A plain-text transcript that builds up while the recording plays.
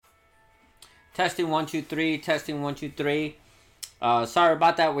Testing 1 2 3. Testing 1 2 3. Sorry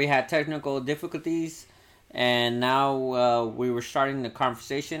about that. We had technical difficulties, and now we were starting the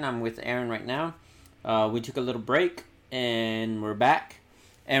conversation. I'm with Aaron right now. We took a little break, and we're back,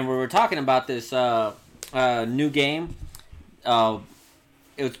 and we were talking about this new game.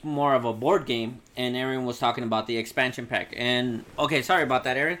 It was more of a board game, and Aaron was talking about the expansion pack. And okay, sorry about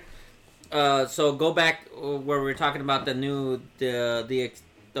that, Aaron. So go back where we were talking about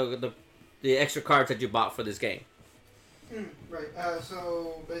the extra cards that you bought for this game. Right.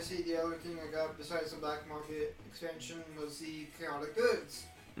 So basically, the other thing I got besides the black market expansion was the chaotic goods,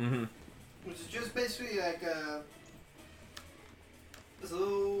 which is just basically like this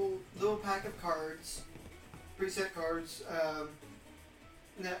little pack of cards, preset cards.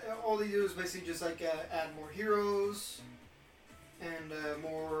 Now, all they do is basically just like add more heroes and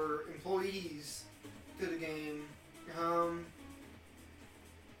more employees to the game.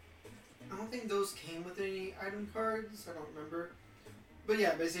 I don't think those came with any item cards. I don't remember. But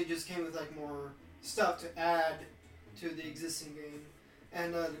yeah, basically just came with like more stuff to add to the existing game.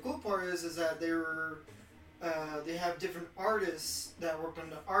 And the cool part is that they have different artists that worked on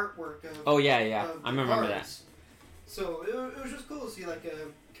the artwork of. Oh yeah. I remember cards. that. So it was just cool to see like a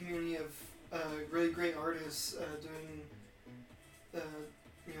community of really great artists doing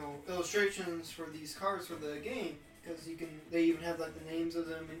illustrations for these cards for the game, because they even have like the names of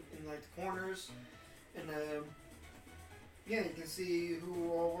them in like the corners, and you can see who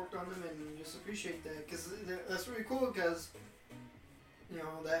all worked on them and just appreciate that, because that's really cool, because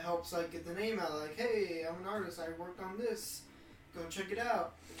that helps like get the name out, like, hey, I'm an artist, I worked on this, go check it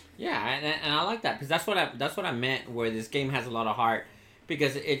out. Yeah, and I like that, because that's what I meant, where this game has a lot of heart,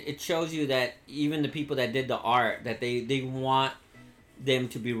 because it shows you that even the people that did the art, that they want them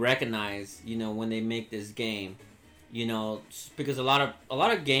to be recognized, when they make this game, because a lot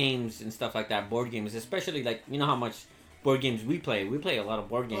of games and stuff like that, board games, especially like, how much board games we play a lot of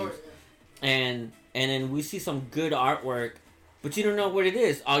board games, and then we see some good artwork, but you don't know what it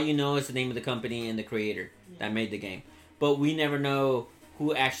is. All you know is the name of the company and the creator that made the game, but we never know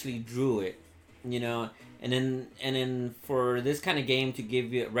who actually drew it, and then for this kind of game to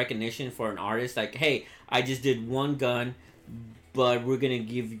give you recognition for an artist, like, hey, I just did one gun, but we're gonna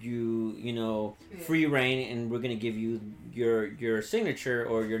give you, free reign, and we're gonna give you your signature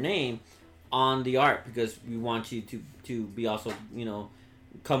or your name on the art, because we want you to be also,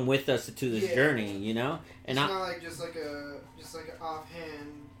 come with us to this journey, And it's not like just like an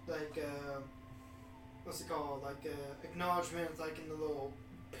offhand, like what's it called, like acknowledgement, like in the little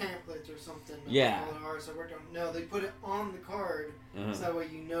pamphlet or something. Yeah. All the artists I worked on. No, they put it on the card, so that way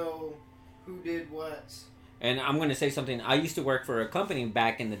you know who did what. And I'm going to say something. I used to work for a company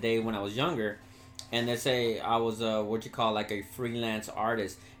back in the day when I was younger. And they say I was like a freelance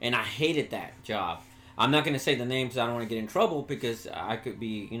artist. And I hated that job. I'm not going to say the name because I don't want to get in trouble, because I could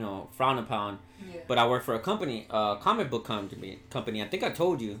be, frowned upon. Yeah. But I work for a company, comic book company. I think I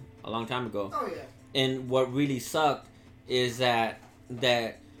told you a long time ago. Oh, yeah. And what really sucked is that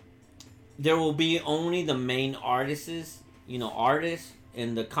there will be only the main artists in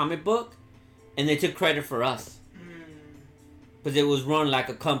the comic book. And they took credit for us, because it was run like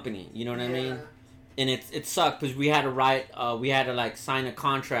a company. You know what I mean? And it sucked, because we had to like sign a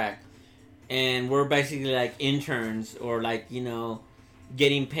contract, and we're basically like interns, or like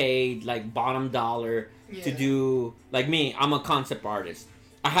getting paid like bottom dollar to do, like me. I'm a concept artist.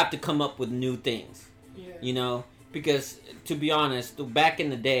 I have to come up with new things. Because to be honest, back in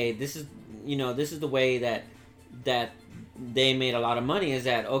the day, this is the way that they made a lot of money, is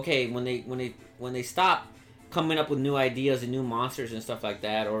that, okay, when they stop coming up with new ideas and new monsters and stuff like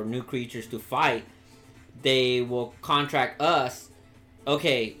that, or new creatures to fight, they will contract us,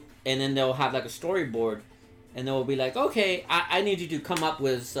 okay, and then they'll have like a storyboard, and they'll be like, okay, I need you to come up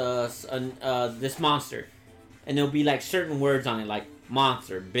with this monster, and there'll be like certain words on it, like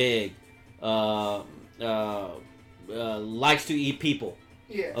monster, big, likes to eat people.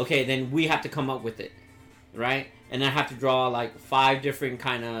 Yeah. Okay, then we have to come up with it, right? And I have to draw like 5 different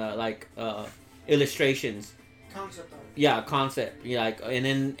kind of like illustrations. Concept art. Yeah, concept. Yeah, like, and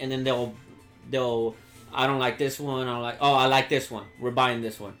then they'll. I don't like this one. I'm like, oh, I like this one. We're buying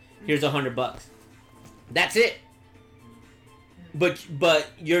this one. Here's $100. That's it. But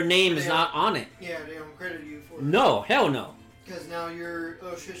your name is not on it. Yeah, they don't credit you for it. No, hell no. Because now your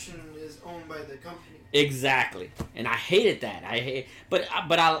illustration is owned by the company. Exactly, and I hated that. But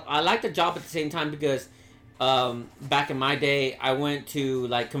I like the job at the same time, because back in my day, I went to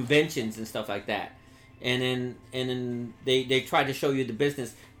like conventions and stuff like that, and then they tried to show you the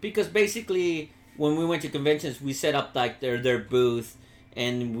business, because basically when we went to conventions, we set up like their booth,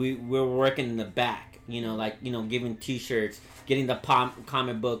 and we're working in the back, like giving T-shirts, getting the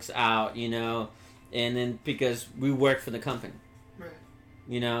comic books out, and then because we work for the company, Right.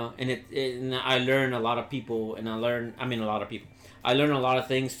 And I learn a lot of people, and I learn a lot of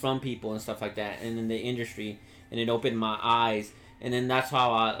things from people and stuff like that, and in the industry, and it opened my eyes, and then that's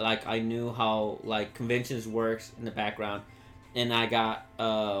how I knew how like conventions works in the background, and I got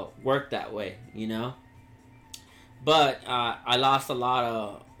work that way, But I lost a lot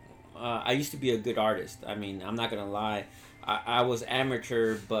of. I used to be a good artist. I mean, I'm not gonna lie. I was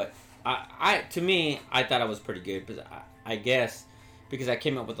amateur, but to me, I thought I was pretty good. But I guess because I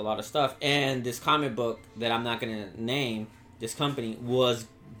came up with a lot of stuff, and this comic book that I'm not gonna name, this company was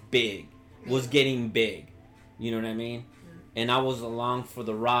big, was getting big. You know what I mean? And I was along for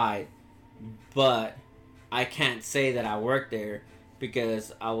the ride, but I can't say that I worked there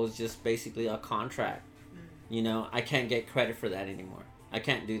because I was just basically a contract. I can't get credit for that anymore. I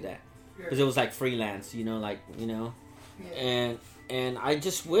can't do that because it was like freelance. Yeah. And I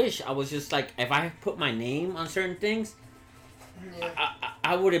just wish I was just like, if I put my name on certain things, Yeah.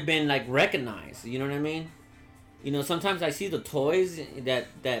 I would have been like recognized. You know what I mean? Sometimes I see the toys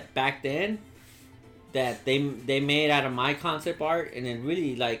that back then that they made out of my concept art, and it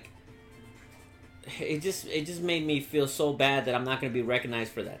really like it just made me feel so bad that I'm not gonna be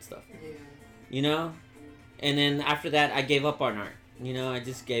recognized for that stuff. Yeah. And then after that, I gave up on art. I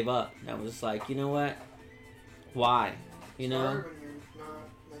just gave up. I was just like, you know what? Why? It's hard when you're not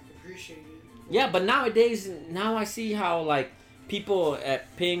like appreciated. Yeah, but now I see how like people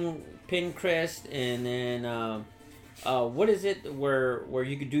at Pinterest, and then what is it where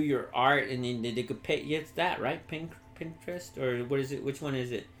you could do your art and then they could pay. Yeah, it's that, right? Pinterest, or what is it? Which one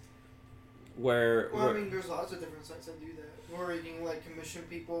is it? Where? Well, I mean, there's lots of different sites that do that. Where you can like commission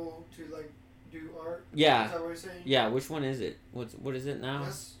people to like do art. Yeah. Is that what you're saying? Yeah. Which one is it? What is it now?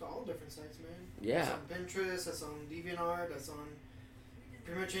 That's all different sites, man. Yeah. That's on Pinterest. That's on DeviantArt. That's on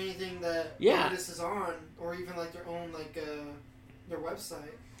pretty much anything that Yeah. artist is on, or even like their own like their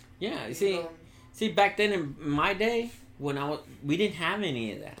website. Yeah. You see, back then in my day, when we didn't have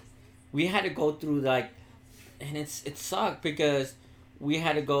any of that. We had to go through like, and it sucked because we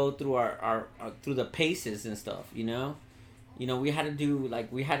had to go through our through the paces and stuff. We had to do like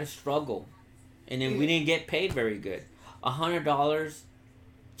we had to struggle, and then we didn't get paid very good. $100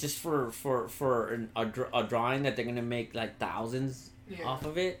 just for a drawing that they're gonna make like thousands off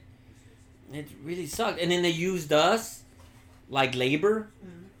of it. It really sucked. And then they used us like labor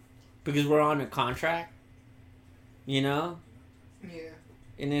because we're on a contract. Yeah.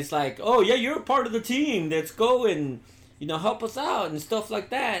 And it's like, oh yeah, you're a part of the team. Let's go and help us out and stuff like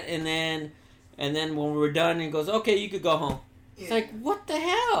that. And then when we're done, it goes, okay, you could go home. Yeah. It's like, what the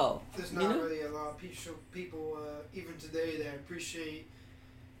hell? There's not really a lot of people even today that appreciate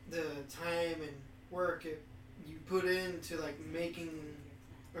the time and work you put into like making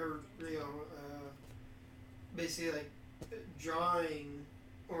or basically like drawing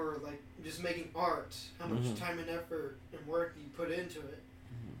or like just making art. How much time and effort and work you put into it.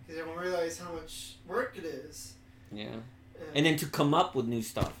 Because they don't realize how much work it is. Yeah. And then to come up with new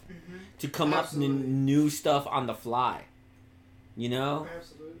stuff. To come Absolutely. up with new stuff on the fly.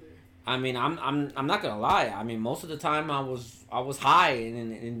 Absolutely. I mean, I'm not gonna lie. I mean, most of the time I was high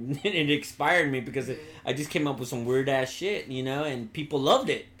and it inspired me because I just came up with some weird ass shit, and people loved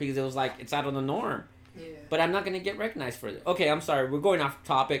it because it was like it's out of the norm. Yeah. But I'm not gonna get recognized for it. Okay, I'm sorry. We're going off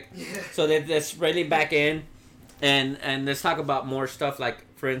topic. Yeah. So let's really back in, and let's talk about more stuff. Like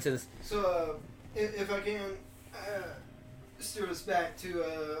for instance. So if I can steer us back to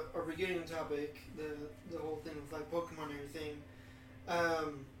our beginning topic, the whole thing with like Pokemon and everything.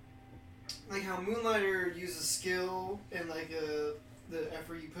 Like how Moonlighter uses skill and like the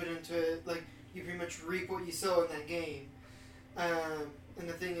effort you put into it, like you pretty much reap what you sow in that game. And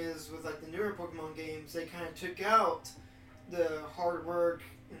the thing is, with like the newer Pokemon games, they kind of took out the hard work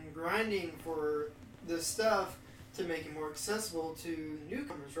and grinding for this stuff to make it more accessible to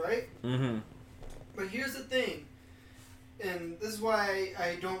newcomers, right? Mm-hmm. But here's the thing, and this is why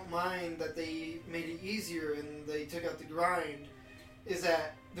I don't mind that they made it easier and they took out the grind, is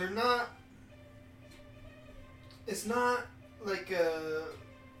that it's not like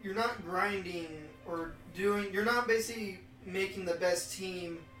you're not grinding or you're not basically making the best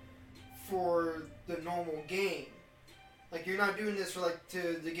team for the normal game. Like you're not doing this for like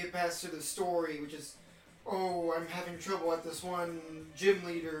to get past to the story, which is, oh, I'm having trouble at this one gym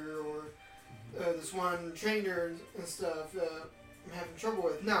leader or this one trainer and stuff. I'm having trouble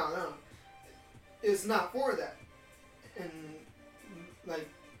with. No, it's not for that. And like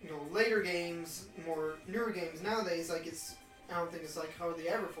later games, more newer games nowadays, like it's I don't think it's like hardly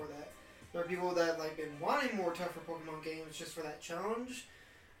ever for that. There are people that like been wanting more tougher Pokemon games just for that challenge,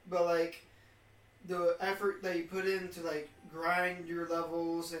 but like the effort that you put in to like grind your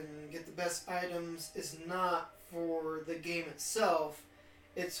levels and get the best items is not for the game itself.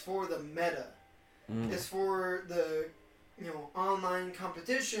 It's for the meta. It's for the online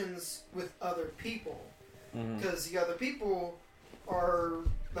competitions with other people, because the other people are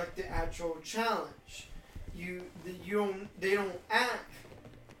like the actual challenge. They don't act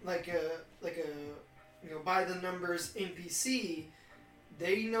like a by the numbers NPC.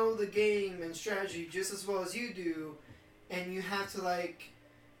 They know the game and strategy just as well as you do, and you have to like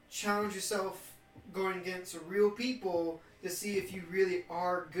challenge yourself going against real people to see if you really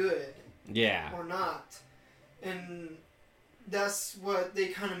are good. Yeah. Or not. And that's what they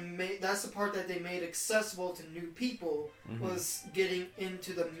kind of made. That's the part that they made accessible to new people, was getting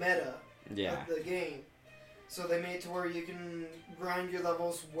into the meta of the game. So they made it to where you can grind your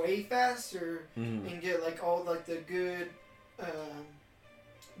levels way faster and get like all like the good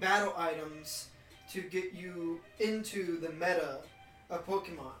battle items to get you into the meta of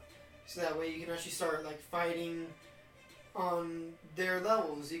Pokemon. So that way you can actually start like fighting on their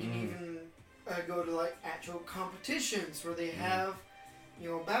levels. You can even go to like actual competitions where they have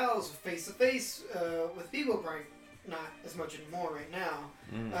battles face to face with people. Probably not as much anymore right now,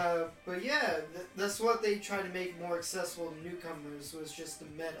 but yeah, that's what they try to make more accessible to newcomers, was just the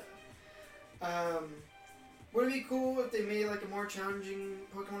meta. Would it be cool if they made like a more challenging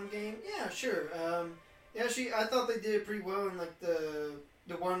Pokemon game? Yeah, sure. Actually, I thought they did it pretty well in like the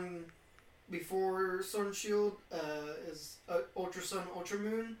one before Sword and Shield is Ultra Sun, Ultra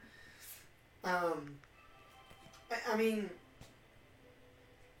Moon. I mean,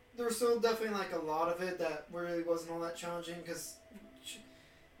 there was still definitely like a lot of it that really wasn't all that challenging, because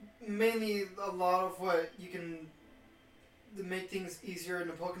mainly a lot of what you can to make things easier in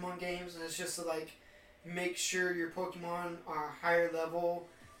the Pokemon games is just to like make sure your Pokemon are higher level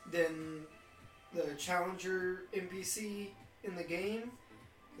than the challenger NPC in the game.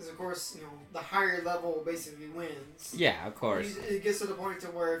 Because of course, the higher level basically wins. Yeah, of course. It gets to the point to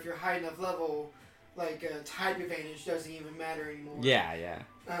where if you're high enough level, like type advantage doesn't even matter anymore. Yeah.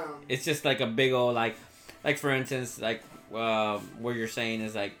 It's just like a big old like for instance, like what you're saying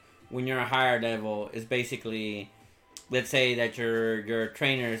is like when you're a higher level, is basically, let's say that your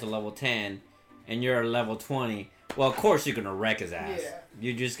trainer is a level 10 and you're a level 20. Well, of course you're gonna wreck his ass. Yeah.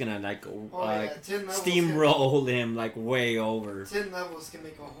 You're just gonna steamroll him like way over. 10 levels can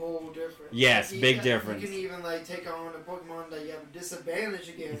make a whole difference. Yes, big difference. You can even like take on a Pokemon that you have a disadvantage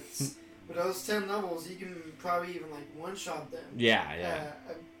against. With those 10 levels, you can probably even like one-shot them. Yeah.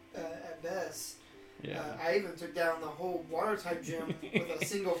 At best. Yeah. I even took down the whole water-type gym with a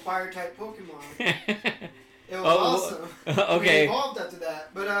single fire-type Pokemon. It was awesome. Okay. We evolved after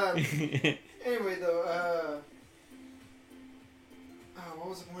that. But anyway, though, what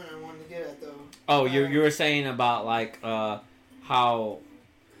was the point I wanted to get at, though? Oh, you were saying about like how.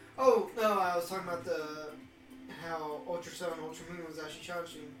 Oh no, I was talking about how Ultra Sun and Ultra Moon was actually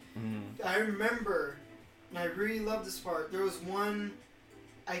challenging. I remember, and I really loved this part. There was one,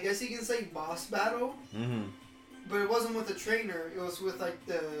 I guess you can say, boss battle, but it wasn't with a trainer. It was with like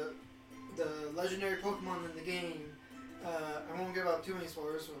the legendary Pokemon in the game. I won't give out too many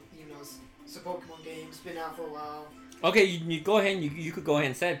spoilers, but it's a Pokemon game. It's been out for a while. Okay, you go ahead and you could go ahead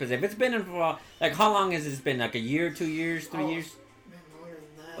and say it, because if it's been in for a while, like how long has this been? Like a year, 2 years, 3 years? Man, longer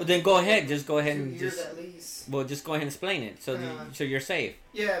than that. Well, then go ahead. Just go ahead 2 and years at least. Well, just go ahead and explain it, so you're safe.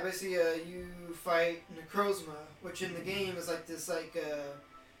 Yeah, basically, you fight Necrozma, which in the game is like this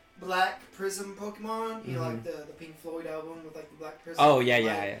black prism Pokemon. You know, like the Pink Floyd album with like the black prism. Oh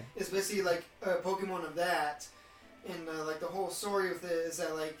yeah. It's basically like a Pokemon of that, and like the whole story with it is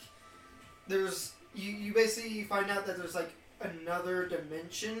that like there's you basically find out that there's like another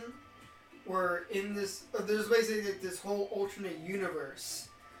dimension where in this there's basically like this whole alternate universe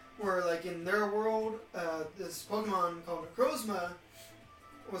where like in their world this Pokemon called Necrozma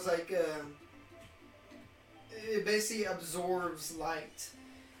was like it basically absorbs light,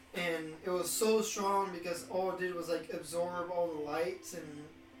 and it was so strong because all it did was like absorb all the light,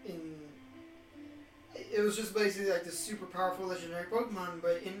 and it was just basically like this super powerful legendary Pokemon,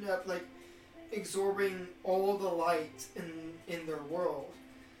 but it ended up like absorbing all the light in their world.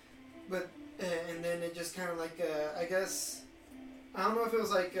 But and then it just kind of like I guess I don't know if it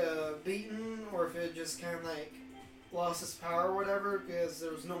was like beaten or if it just kind of like lost its power or whatever because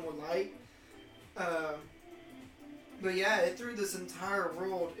there was no more light. But yeah, it threw this entire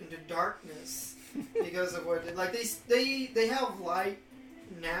world into darkness because of what it did. Like they have light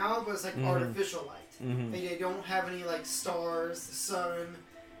now, but it's like artificial light. Mm-hmm. They don't have any like stars, the sun,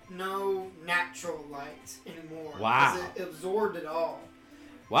 no natural light anymore. Wow. 'Cause it absorbed it all.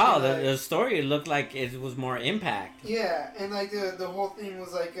 Wow, And, the story looked like it was more impact. Yeah, and like the whole thing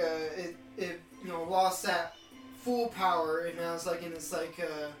was like it lost that full power, and now it's like in this like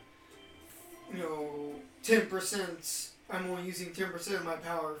 10%. I'm only using 10% of my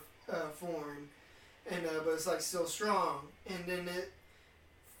power form, and but it's like still strong, and then it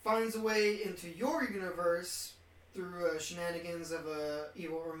finds a way into your universe through shenanigans of a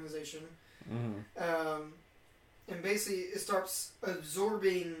evil organization. Mm-hmm. And basically it starts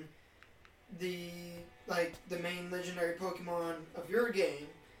absorbing the main legendary Pokemon of your game,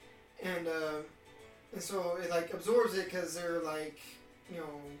 and so it like absorbs it because they're like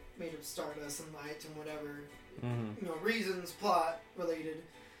made of stardust and light and whatever, Mm-hmm. reasons, plot related,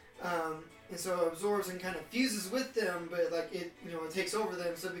 and so it absorbs and kind of fuses with them, but like it takes over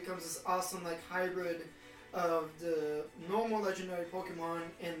them, so it becomes this awesome like hybrid of the normal legendary Pokemon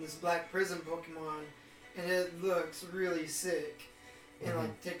and this Black Prism Pokemon. And it looks really sick, and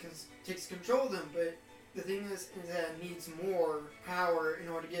like takes control of them. But the thing is that it needs more power in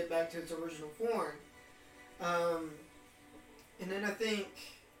order to get back to its original form. And then I think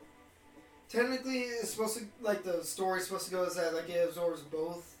technically it's supposed to the story's supposed to go is that like it absorbs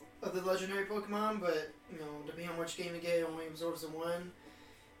both of the legendary Pokemon, but depending on which game you get, it only absorbs the one.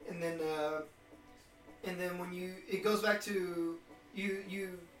 And then when it goes back to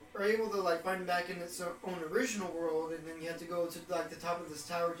you are able to like find it back in its own original world, and then you have to go to like the top of this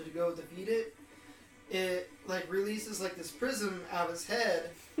tower to go defeat it. It like releases like this prism out of its head,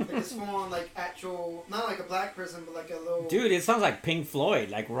 like this full on like actual, not like a black prism, but like a little. Dude, it sounds like Pink Floyd,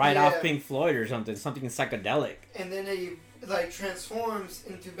 like off Pink Floyd or something psychedelic. And then it like transforms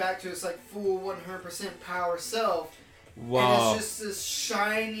back to its like full 100% power self. Wow. And it's just this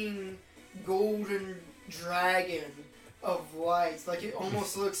shining golden dragon of lights, like it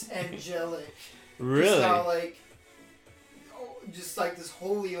almost looks angelic. Really? Just how just like this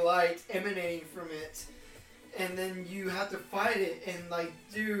holy light emanating from it, and then you have to fight it. And like,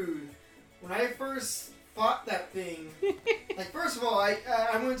 dude, when I first fought that thing, like first of all, I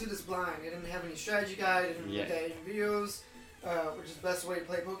went into this blind. I didn't have any strategy guide. I didn't look at any videos, which is the best way to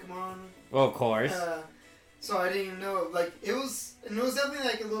play Pokemon. Well, of course. So I didn't even know. Like it was definitely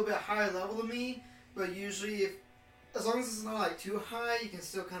like a little bit higher level than me, but usually as long as it's not like too high, you can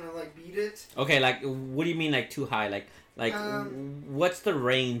still kind of like beat it. Okay, like what do you mean like too high? Like what's the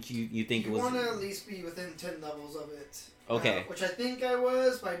range you think it was? You want to at least be within 10 levels of it. Okay. Which I think I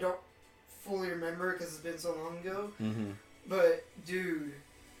was, but I don't fully remember because it's been so long ago. Mm-hmm. But dude,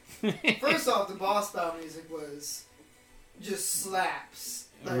 first off, the boss battle music was just slaps.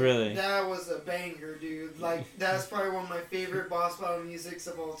 Like, really? That was a banger, dude. Like that's probably one of my favorite boss battle musics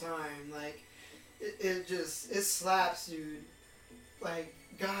of all time. Like. It slaps, dude. Like,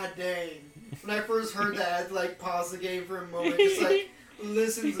 god dang. When I first heard that, I had to, like, pause the game for a moment, just, like,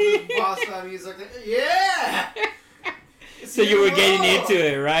 listen to the boss battle music. Like, yeah! So you were getting into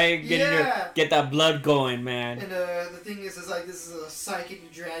it, right? Yeah. Get that blood going, man. And the thing is like, this is a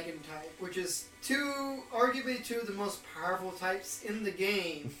Psychic Dragon type, which is arguably two of the most powerful types in the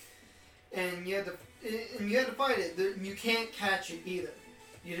game. And you had to fight it. You can't catch it either.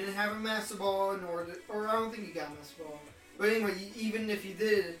 You didn't have a Master Ball or I don't think you got a Master Ball. But anyway, even if you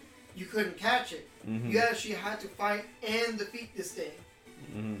did, you couldn't catch it. Mm-hmm. You actually had to fight and defeat this thing.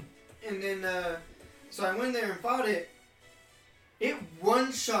 Mm-hmm. And then, so I went there and fought it. It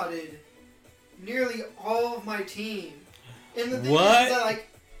one-shotted nearly all of my team. And the thing is that,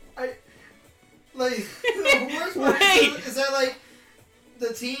 the worst part is that, like,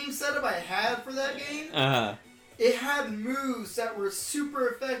 the team setup I had for that game, it had moves that were super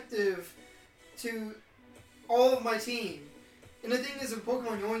effective to all of my team. And the thing is, in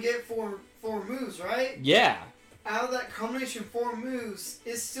Pokemon, you only get four moves, right? Yeah. Out of that combination of 4 moves,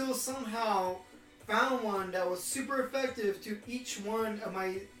 it still somehow found one that was super effective to each one of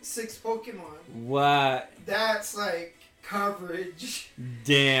my 6 Pokemon. What? That's like coverage.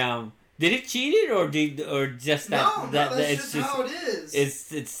 Damn. Did it cheat it or just that? No, that's just how it is.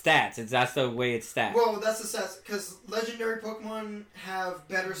 It's stats. That's the way it's stats. Well, that's the stats because legendary Pokemon have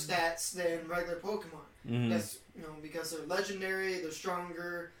better stats than regular Pokemon. Mm-hmm. That's because they're legendary, they're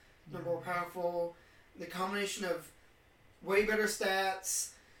stronger, they're more powerful. The combination of way better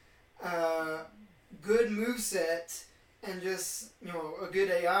stats, good moveset, and just a good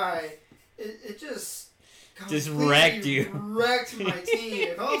AI, it just wrecked you. Wrecked my team.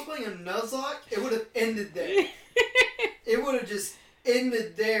 If I was playing a Nuzlocke, it would have ended there. It would have just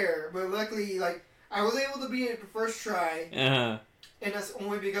ended there. But luckily, like I was able to beat it the first try. And that's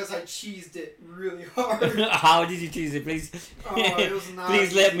only because I cheesed it really hard. How did you cheese it? Please, It was not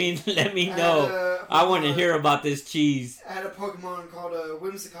please let me know. I want to hear about this cheese. I had a Pokemon called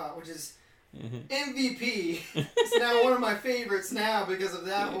Whimsicott, which is MVP. It's now one of my favorites now because of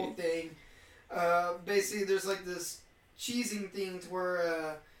that whole thing. Basically, there's like this cheesing thing to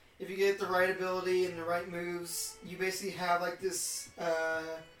where if you get the right ability and the right moves, you basically have like this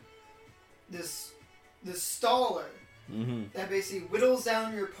staller that basically whittles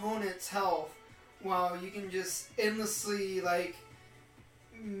down your opponent's health, while you can just endlessly like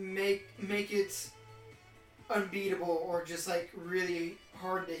make it unbeatable or just like really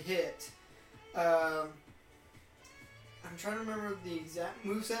hard to hit. I'm trying to remember the exact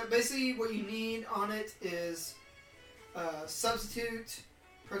moveset. Basically, what you need on it is Substitute,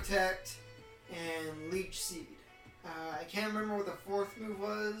 Protect, and Leech Seed. I can't remember what the fourth move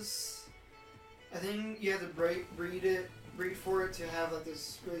was. I think you have to breed for it to have like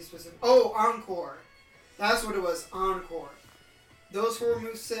this really specific. Oh, Encore. That's what it was. Encore. Those 4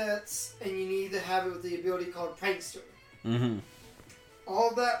 movesets, and you need to have it with the ability called Prankster.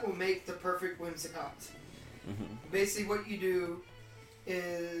 All that will make the perfect Whimsicott. Basically, what you do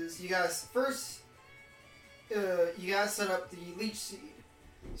is you guys first you gotta set up the Leech Seed.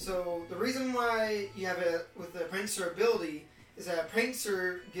 So the reason why you have it with the Prankster ability is that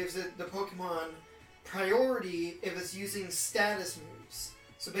Prankster gives it the Pokemon priority if it's using status moves.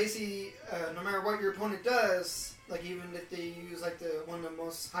 So basically, no matter what your opponent does, like even if they use like one of the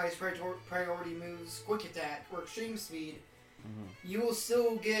most highest priority moves, Quick Attack or Extreme Speed, you will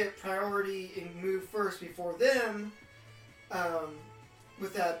still get priority and move first before them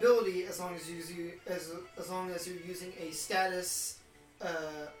with that ability, as long as you're using a status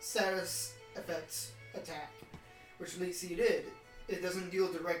effects attack, which Leech Seed did. It doesn't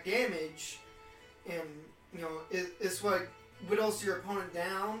deal direct damage, and it's what whittles your opponent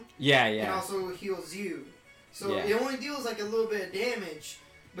down. And also heals you. So it only deals like a little bit of damage,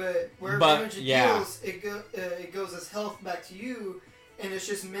 but damage it deals, it goes as health back to you, and it's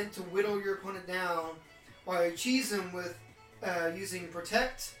just meant to whittle your opponent down while you cheese them with using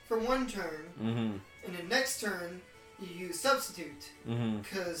Protect for one turn, and the next turn you use Substitute.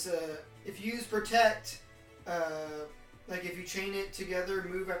 Because if you use Protect, like if you chain it together,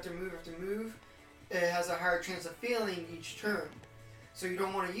 move after move after move, it has a higher chance of failing each turn. So you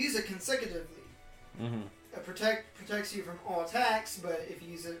don't want to use it consecutively. Protect protects you from all attacks, but if you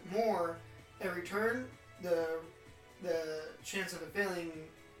use it more every turn, the chance of it failing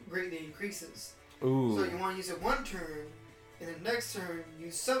greatly increases. Ooh. So you want to use it one turn, and then next turn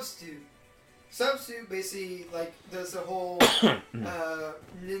use Substitute. Substitute basically like does the whole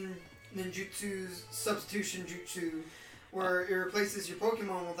ninjutsu substitution jutsu, where it replaces your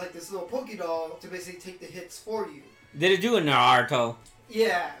Pokemon with like this little Pokédoll to basically take the hits for you. Did it do a Naruto?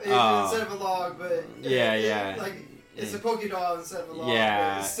 Yeah, instead of a log, but like it's a Pokédoll instead of a log.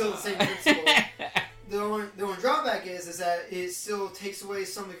 Yeah, but it's still the same principle. The only drawback is that it still takes away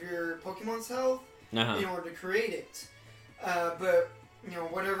some of your Pokemon's health in order to create it. But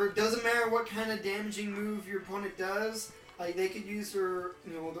whatever, it doesn't matter what kind of damaging move your opponent does. Like they could use their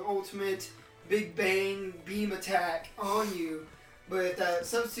the ultimate Big Bang beam attack on you, but if that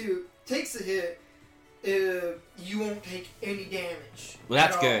Substitute takes a hit, you won't take any damage. Well,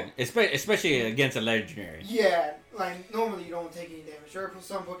 that's good, especially against a legendary. Yeah, like normally you don't take any damage. There are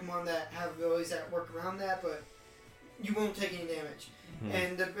some Pokemon that have abilities that work around that, but you won't take any damage.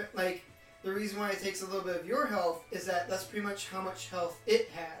 And the reason why it takes a little bit of your health is that that's pretty much how much health it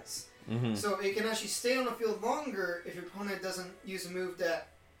has. So it can actually stay on the field longer if your opponent doesn't use a move that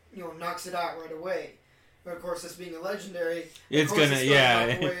knocks it out right away. But of course, this being a legendary, it's gonna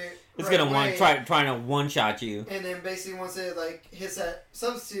trying to one shot you. And then basically once it hits that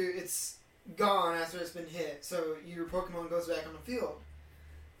Substitute, it's gone after it's been hit. So your Pokemon goes back on the field.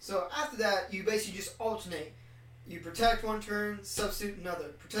 So after that, you basically just alternate. You Protect one turn, Substitute another.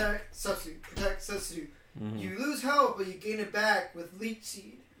 Protect, Substitute, Protect, Substitute. You lose health, but you gain it back with Leech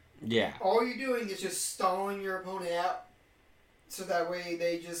Seed. Yeah. All you're doing is just stalling your opponent out, so that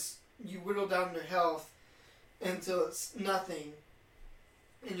way you whittle down their health until it's nothing,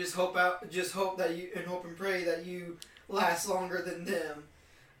 and just hope and pray that you last longer than them.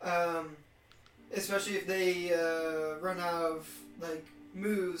 Especially if they run out of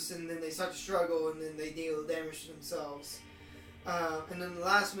moves, and then they start to struggle, and then they deal damage to themselves. And then the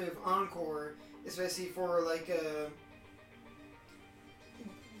last move, Encore, is basically for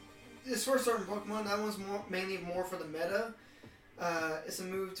it's for certain Pokemon. That one's mainly more for the meta. It's a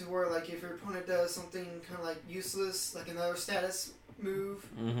move to where if your opponent does something kind of useless, like another status move,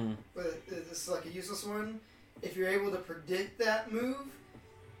 but it's a useless one, if you're able to predict that move,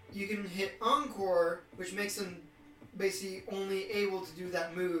 you can hit Encore, which makes them basically only able to do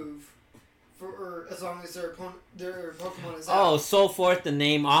that move for as long as their Pokemon is out. Oh, so forth the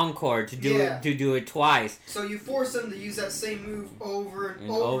name Encore to do it twice. So you force them to use that same move over and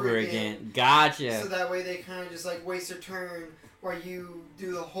over again. Gotcha. So that way they kind of just like waste their turn while you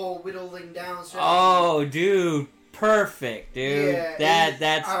do the whole whittling down strategy. Oh, dude. Perfect, dude. Yeah,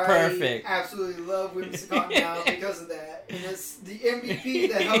 that's perfect. I absolutely love Whimsicott now because of that. And it's the MVP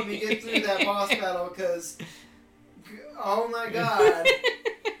that helped me get through that boss battle because, oh my god.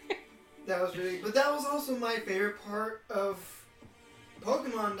 That was really... But that was also my favorite part of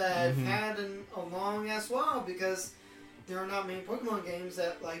Pokemon that I've had in a long-ass while because there are not many Pokemon games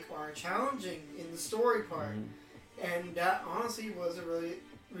that like are challenging in the story part. And that honestly was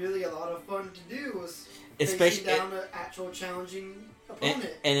really a lot of fun to do, was facing down an actual challenging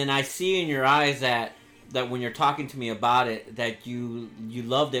opponent. And then I see in your eyes that when you're talking to me about it, that you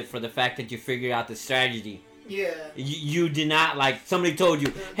loved it for the fact that you figured out the strategy. Yeah. You did not, like, somebody told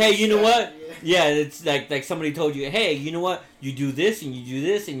you, hey, you know what? Yeah, it's like somebody told you, hey, you know what? You do this, and you do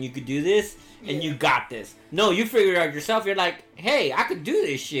this, and you could do this, and you got this. No, you figured it out yourself. You're like, hey, I could do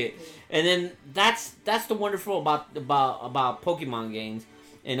this shit. And then that's the wonderful about Pokemon games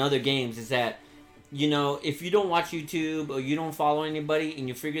and other games is that, you know, if you don't watch YouTube or you don't follow anybody and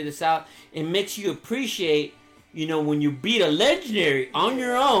you figure this out, it makes you appreciate, you know, when you beat a legendary on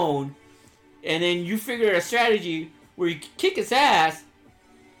your own, and then you figure a strategy where you kick its ass,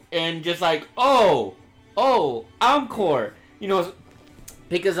 and just like, oh, Encore, you know,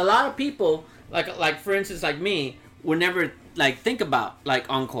 because a lot of people, like for instance, like me, would never like think about like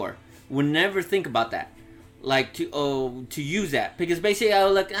Encore, would never think about that, like to use that, because basically I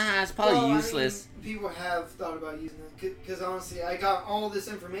was like, it's probably useless. I mean, people have thought about using it because honestly, I got all this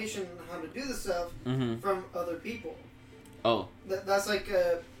information on how to do this stuff from other people. Oh, that's like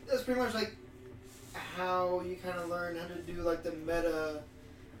that's pretty much like how you kind of learn how to do like the meta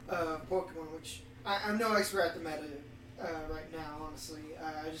Pokemon, which I'm no expert at the meta right now, honestly.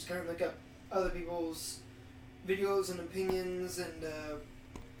 I just kind of look up other people's videos and opinions and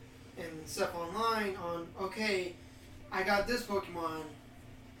stuff online on, okay, I got this Pokemon,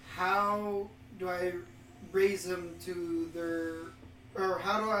 how do I raise them to their, or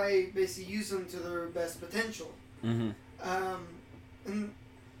how do I basically use them to their best potential? And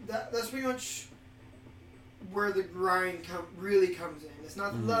that's pretty much where the grind really comes in. It's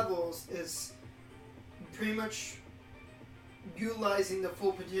not the levels, it's pretty much utilizing the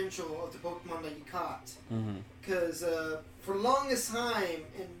full potential of the Pokemon that you caught. Because for the longest time,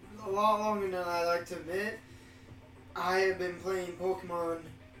 and a lot longer than I like to admit, I have been playing Pokemon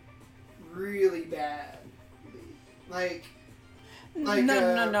really bad. Like no. I mean,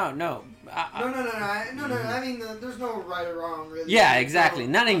 there's no right or wrong, really. Yeah, exactly.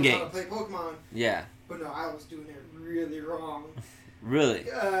 Not in games. How to play Pokemon. Yeah. But no, I was doing it really wrong. Really?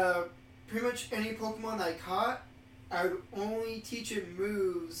 Pretty much any Pokemon that I caught, I would only teach it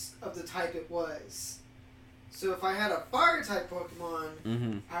moves of the type it was. So if I had a Fire-type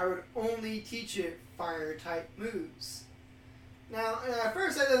Pokemon, I would only teach it Fire-type moves. Now, at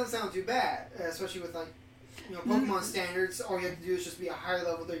first that doesn't sound too bad, especially with like, you know, Pokemon standards. All you have to do is just be a higher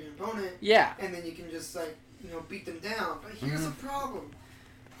level than your opponent. Yeah. And then you can just like, you know, beat them down. But here's the problem: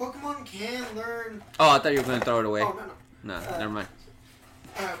 Pokemon can learn. Oh, I thought you were going to throw it away. Oh no. No, never mind.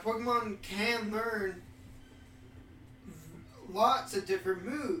 Pokemon can learn lots of different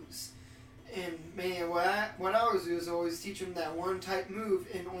moves. And man, what I always do is always teach them that one type move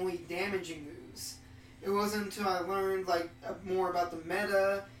and only damaging moves. It wasn't until I learned like more about the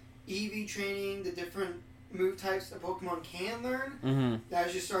meta, EV training, the different move types that Pokemon can learn, that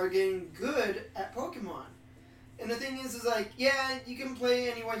I just started getting good at Pokemon. And the thing is like, yeah, you can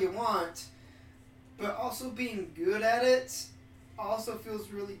play any way you want, but also being good at it also feels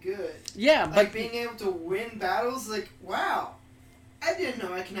really good. Yeah, like but being able to win battles, like, wow, I didn't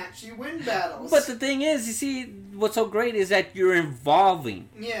know I can actually win battles. But the thing is, you see, what's so great is that you're evolving.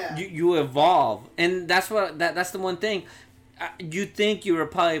 Yeah. You evolve, and that's the one thing. You think you were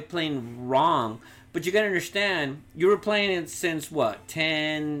probably playing wrong, but you gotta understand, you were playing it since what,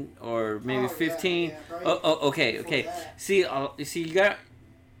 10 or maybe 15. Yeah, Okay. See, you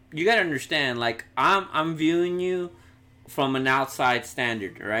gotta understand. Like I'm viewing you from an outside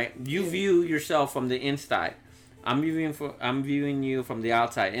standard, right? You view yourself from the inside. I'm viewing you from the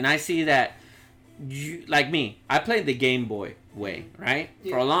outside, and I see that you, like me, I played the Game Boy way, right,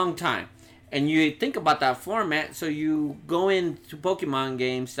 for a long time, and you think about that format, so you go into Pokemon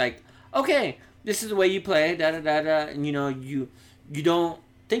games like, okay, this is the way you play, and you know, you don't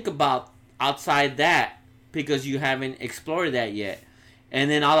think about outside that, because you haven't explored that yet. And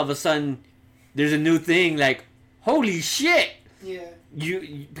then all of a sudden, there's a new thing like, holy shit! Yeah.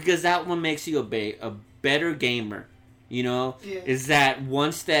 Because that one makes you a better gamer. You know, is that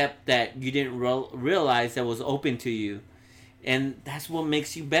one step that you didn't realize that was open to you, and that's what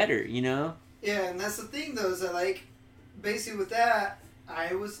makes you better. You know. Yeah, and that's the thing though, is that like, basically with that,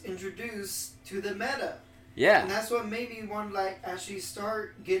 I was introduced to the meta. Yeah. And that's what made me want to like actually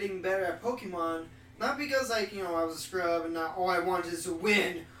start getting better at Pokemon. Not because like, you know, I was a scrub and not all I wanted is to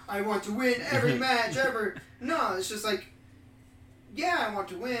win. I want to win every match ever. No, it's just like, yeah, I want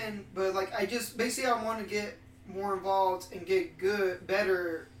to win, but like I want to get more involved and get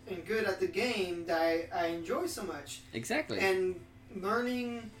better and good at the game that I enjoy so much. Exactly. And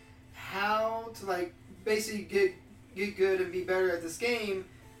learning how to like basically get good and be better at this game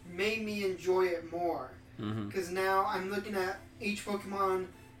made me enjoy it more. Because now I'm looking at each Pokemon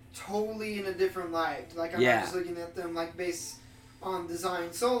totally in a different light. Like, I'm not just looking at them, like, based on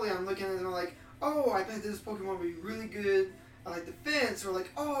design solely. I'm looking at them like, oh, I bet this Pokemon would be really good at, like, defense. Or,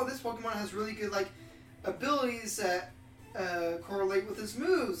 like, oh, this Pokemon has really good, like, abilities that correlate with its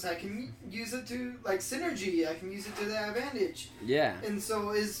moves. I can use it to, like, synergy. I can use it to their advantage. Yeah. And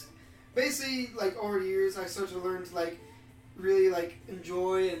so it's basically, like, over the years, I started to learn to, like, really, like,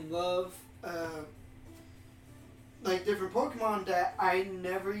 enjoy and love like different Pokemon that I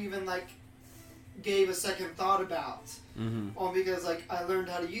never even like gave a second thought about. All because like I learned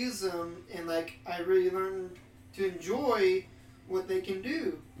how to use them and like I really learned to enjoy what they can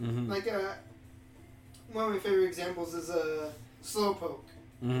do. Like one of my favorite examples is Slowpoke,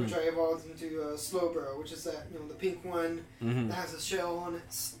 which I evolved into Slowbro, which is that, you know, the pink one that has a shell on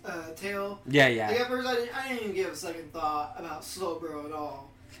its tail. Yeah. Like at first I didn't even give a second thought about Slowbro at all.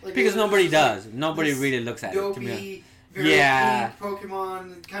 Like, because nobody does. Like, nobody really looks at dopey, it. Very pink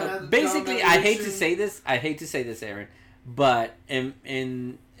Pokemon kind of. Basically, I hate to say this, Aaron, but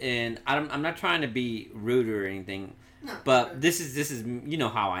I'm not trying to be rude or anything, but this is you know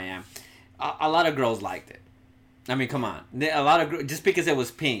how I am. A lot of girls liked it. I mean, come on, a lot of just because it was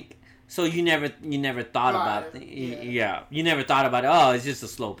pink. So you never thought about it. You never thought about it. Oh, it's just a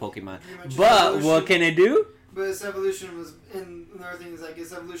slow Pokemon. But what can it do? But its evolution was, and another thing is like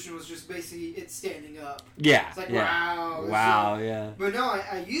its evolution was just basically it standing up. Yeah. It's like wow. Wow. So, yeah. But no,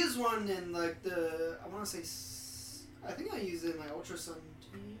 I used one in like I want to say, I think I used it in my Ultra Sun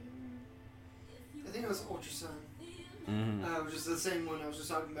team. I think it was Ultra Sun. Which is the same one I was just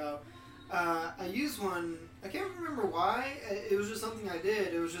talking about. I used one. I can't remember why. It was just something I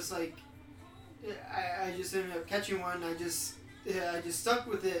did. It was just like I just ended up catching one. I just stuck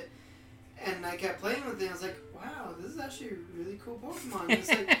with it. And I kept playing with it, and I was like, wow, this is actually a really cool Pokemon. It's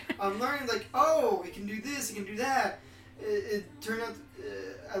like, I'm learning, like, oh, it can do this, it can do that. It turned out,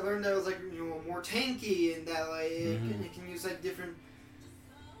 I learned that it was, like, you know, more tanky, and that, like, it can use, like, different,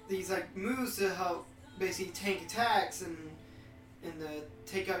 these, like, moves to help basically tank attacks and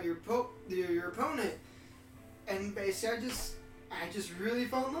take out your opponent. And basically, I just really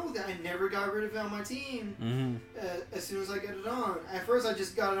fell in love with it. I never got rid of it on my team as soon as I got it on. At first, I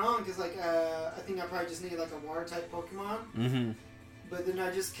just got it on because, like, I think I probably just needed, like, a water-type Pokemon. But then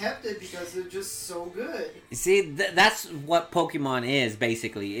I just kept it because they're just so good. See, that's what Pokemon is,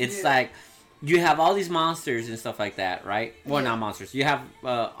 basically. It's like, you have all these monsters and stuff like that, right? Well, not monsters. You have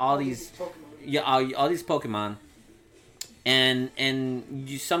all these Pokemon. Yeah, all these Pokemon. And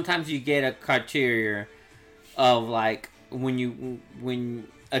you sometimes you get a criteria of, like, when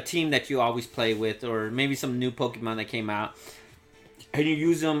a team that you always play with, or maybe some new Pokemon that came out, and you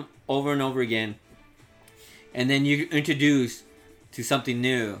use them over and over again, and then you introduce to something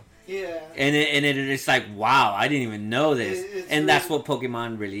new. Yeah. And it's like, wow, I didn't even know this. And really, that's what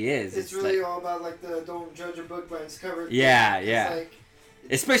Pokemon really is. It's really like, all about like the don't judge a book by its cover. Yeah, thing. yeah. Like,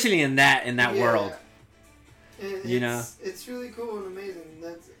 especially in that world. You know? It's really cool and amazing.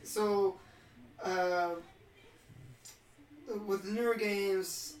 So with the newer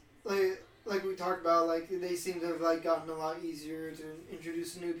games, like we talked about, like they seem to have like gotten a lot easier to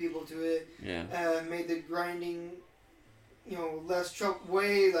introduce new people to it. Yeah. Made the grinding, you know,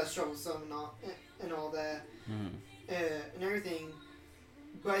 way less troublesome and all that, and everything.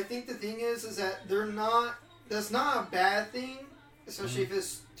 But I think the thing is that that's not a bad thing, especially if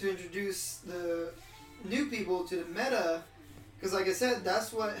it's to introduce the new people to the meta. Because like I said,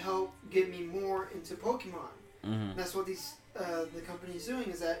 that's what helped get me more into Pokemon. That's what the company's doing,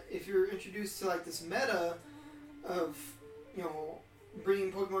 is that if you're introduced to like this meta of, you know,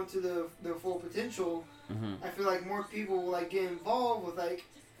 bringing Pokemon to their full potential, I feel like more people will like get involved with like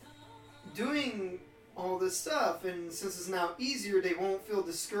doing all this stuff, and since it's now easier, they won't feel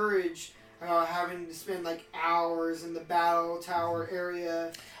discouraged having to spend like hours in the battle tower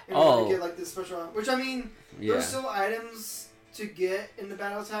area in order to get like this special. Which I mean, there's still items to get in the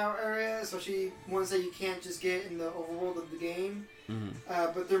battle tower area, especially ones that you can't just get in the overworld of the game.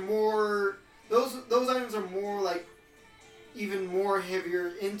 But they're more those items are more like even more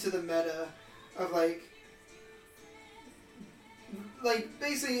heavier into the meta of like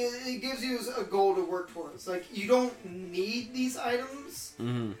basically it gives you a goal to work towards. Like you don't need these items,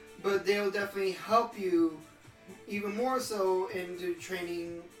 but they'll definitely help you even more so into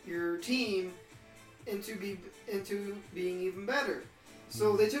training your team into being even better.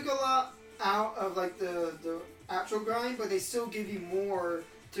 So they took a lot out of like the actual grind, but they still give you more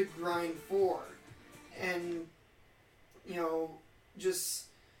to grind for, and you know, just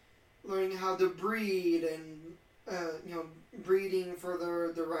learning how to breed and you know, breeding for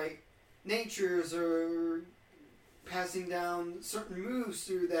the right natures or passing down certain moves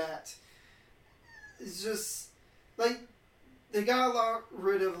through that. It's just like they got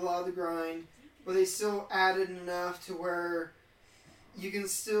rid of a lot of the grind, but they still added enough to where you can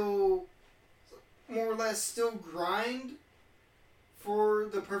still more or less still grind for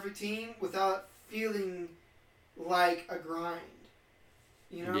the perfect team without feeling like a grind.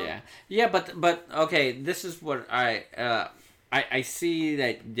 You know? Yeah, but okay, this is what I see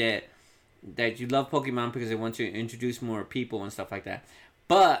that you love Pokemon because they want to introduce more people and stuff like that.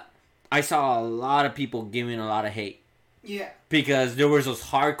 But I saw a lot of people giving a lot of hate. Yeah. Because there was those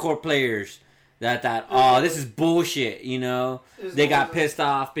hardcore players that thought, oh, this is bullshit, you know? They got pissed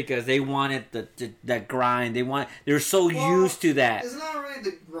off because they wanted that grind. They were so used to that. It's not really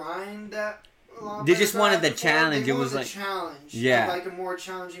the grind that they just wanted the challenge. It was like a challenge. Yeah. Like a more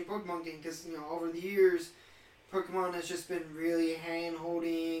challenging Pokemon game because, you know, over the years, Pokemon has just been really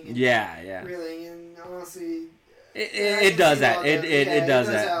hand-holding. And really, and honestly... It does that. It does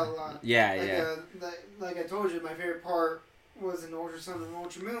that. A lot. Yeah, like I told you, my favorite part was in Ultra Sun and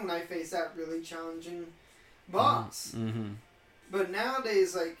Ultra Moon. I faced that really challenging boss. But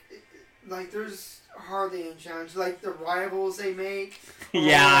nowadays, like there's hardly any challenge. Like the rivals they make.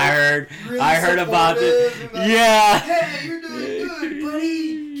 Yeah, I heard about it. Like, yeah. Hey, you're doing good,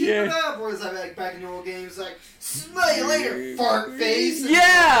 buddy. Keep it up. Whereas like back in the old games, like smell you later, fart face.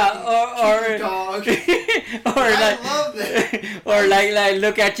 Yeah, or dog. or I love that. Or like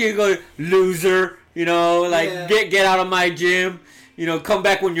look at you and go, loser. You know, like get out of my gym. You know, come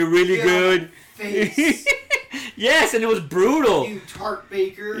back when you're really good. Face. Yes, and it was brutal. You tart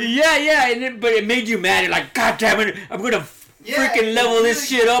baker. Yeah, but it made you mad. You're like, God damn it, I'm gonna freaking level this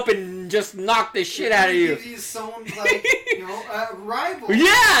shit up and just knock the shit out of you. Someone's like, you know, a rival.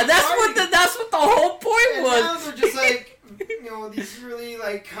 Yeah, that's what the whole point was. Now they're just like, you know, these really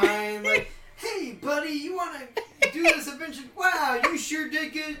like kind, like, hey buddy, you wanna do this adventure? Wow, you sure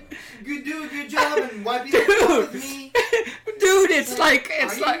did do a good job and wipe you off with me. Dude, it's like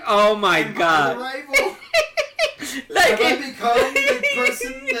oh my god. Like, have I become the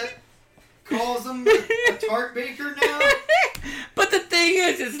person that calls him a tart baker now? But the thing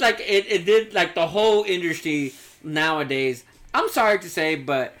is, it's like it did like the whole industry nowadays. I'm sorry to say,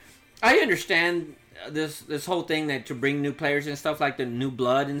 but I understand this whole thing that to bring new players and stuff like the new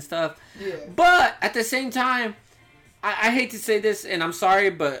blood and stuff. Yeah. But at the same time, I hate to say this, and I'm sorry,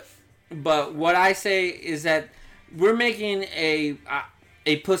 but what I say is that we're making a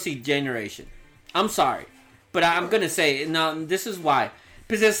pussy generation. I'm sorry. But I'm going to say, no, this is why.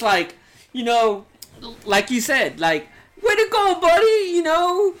 Because it's like, you know, like you said, like, way to go, buddy, you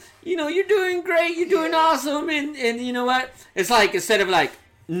know, you're doing great, you're doing awesome, and you know what? It's like, instead of like,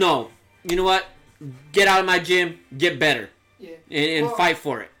 no, you know what? Get out of my gym, get better, and fight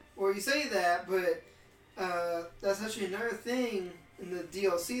for it. Well, you say that, but that's actually another thing in the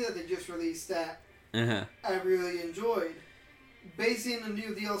DLC that they just released that I really enjoyed. Basically, in the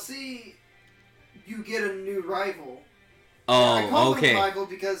new DLC... you get a new rival. Oh, I call okay. them rival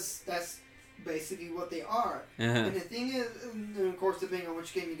because that's basically what they are. And the thing is, and of course, depending on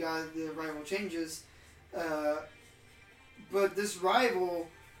which game you got, the rival changes. But this rival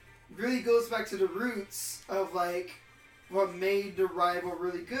really goes back to the roots of like what made the rival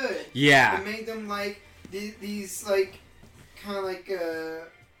really good. Yeah. It made them like these like kind of like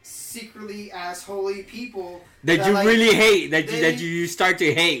secretly assholey people that you like, really hate. That you start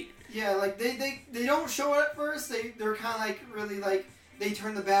to hate. Yeah, like they don't show it at first. They're kind of like really like they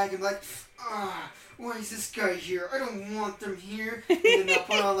turn the back and be like, why is this guy here? I don't want them here. And then they'll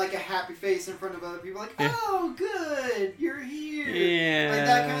put on like a happy face in front of other people, like, oh, good, you're here. Yeah, like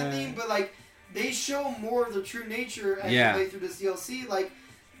that kind of thing. But like they show more of their true nature as you play through this DLC. Like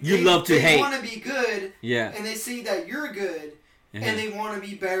you love to hate. They want to be good. Yeah, and they see that you're good. and they want to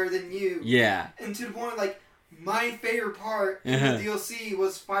be better than you. Yeah. And to the point, like, my favorite part in the DLC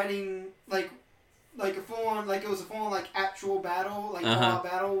was fighting, like a full-on, like, it was a full-on, like, actual battle, like,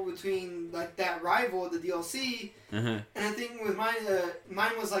 battle between, like, that rival of the DLC. And I think with mine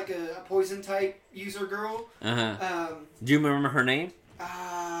was, like, a poison-type user girl. Do you remember her name?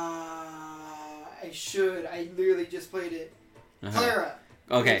 I should. I literally just played it. Clara.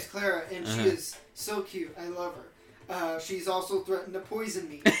 Okay. It's Clara, and she is so cute. I love her. She's also threatened to poison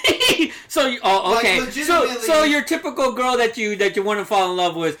me. So okay. Like, so your typical girl that you want to fall in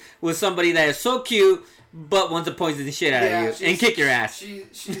love with was somebody that is so cute but wants to poison the shit out of you and kick your ass.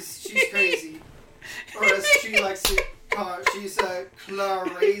 She's crazy, or as she likes to call her, she's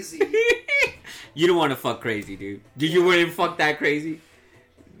crazy. You don't want to fuck crazy, dude. Did you want to fuck that crazy?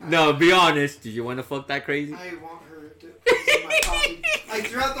 No, be honest. Did you want to fuck that crazy? I want her to poison my coffee. Like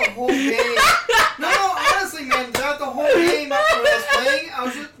throughout the whole game. No, honestly, man, throughout the whole game after I was playing, I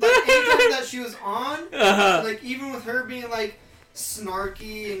was just, like, anytime that she was on, like, even with her being, like,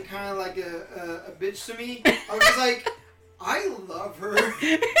 snarky and kind of like a bitch to me, I was just like, I love her.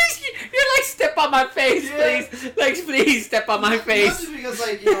 You're like, step on my face, please. Like, please, step on my face. Not just because,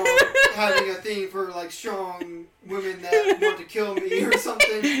 like, you know, having a thing for, like, strong women that want to kill me or something.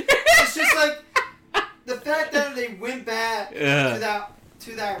 It's just, like, the fact that they went back to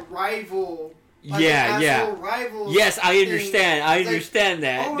that rival. Like rival. Yes, I understand. I understand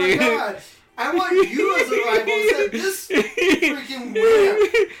that, oh dude. My God. I want you as a rival instead of this freaking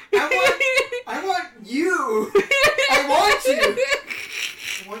wimp. I want you. I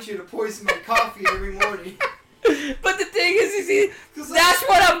want you to poison my coffee every morning. But the thing is, you see, that's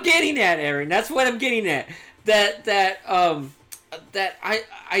what I'm getting at, Aaron. That's what I'm getting at. That I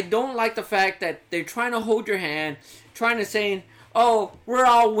don't like the fact that they're trying to hold your hand, trying to say, oh, we're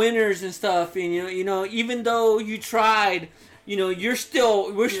all winners and stuff, and you know, even though you tried, you know, we're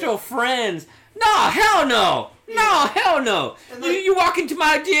still friends. No, hell no. No, hell no. Like, you walk into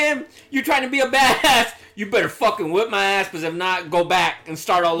my gym, you're trying to be a badass, you better fucking whip my ass, because if not, go back and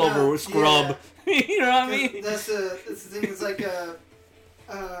start all over with scrub. You know what I mean? That's the thing. It's like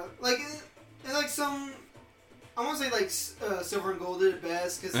some. I want to say like Silver and Gold did it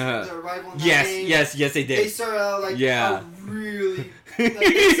best because the rival in that game. Yes, they did. They started out like really. Like,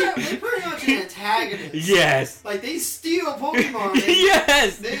 they're pretty much an antagonist. Yes. Like they steal Pokemon.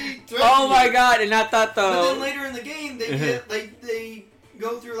 Yes. Oh my God! And I thought though. But then later in the game, they get like they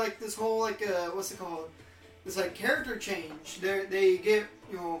go through like this whole like what's it called? This like character change. They get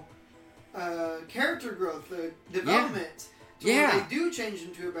character growth, development. So they do change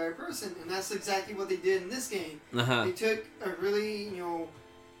into a better person, and that's exactly what they did in this game. They took a really,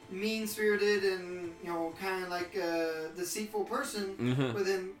 mean-spirited and, kind of like deceitful person, but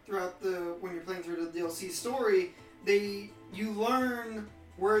then when you're playing through the DLC story, you learn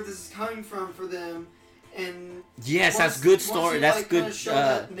where this is coming from for them, and that's good story. That's like, good. Kind of show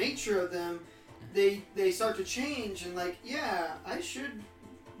that nature of them. They start to change, and like, I should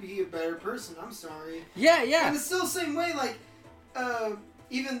be a better person. I'm sorry. And it's still the same way, like.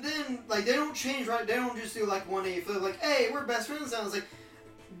 Even then, like, they don't change, right? They don't just do, like, 180. They're like, hey, we're best friends now. It's like,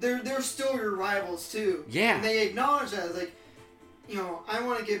 they're still your rivals, too. Yeah. And they acknowledge that. It's like, I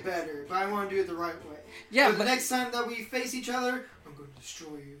want to get better, but I want to do it the right way. Yeah, but the next time that we face each other, I'm going to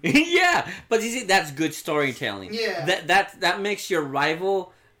destroy you. But you see, that's good storytelling. Yeah. That makes your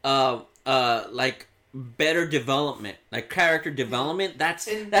rival, like, better development, like character development. That's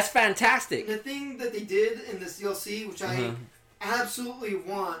fantastic. The thing that they did in this DLC, which I absolutely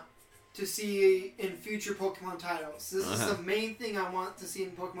want to see in future Pokemon titles. This is the main thing I want to see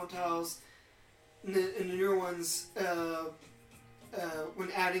in Pokemon titles, in the newer ones,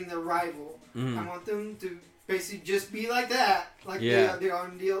 when adding their rival. I want them to basically just be like that, like they are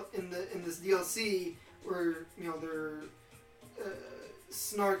in this DLC, where they're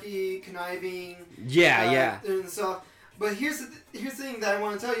snarky, conniving, and stuff. But here's the thing that I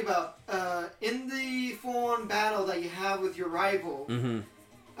want to tell you about. In the full-on battle that you have with your rival,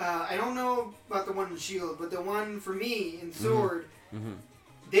 I don't know about the one in Shield, but the one for me in Sword,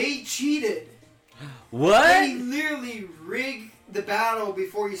 they cheated. What? They literally rigged the battle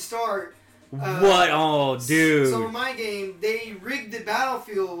before you start. What? Oh, dude. So in my game, they rigged the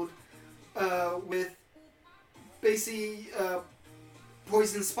battlefield with basically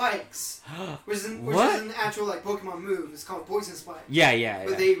poison spikes, which is an actual like Pokemon move. It's called Poison Spike.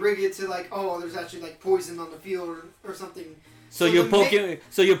 But they rig it to like, there's actually like poison on the field or something. So your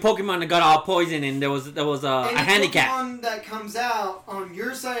Pokemon that got all poison, and there was a handicap. Pokemon that comes out on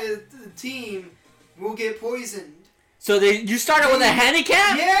your side of the team will get poisoned. So you started with a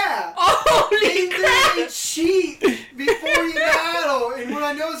handicap? Yeah. Holy crap! They cheat before you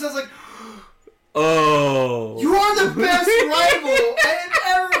Oh. You are the best rival I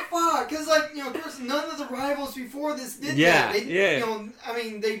have ever fought. Because, like, you know, of course, none of the rivals before this did that. They, you know, I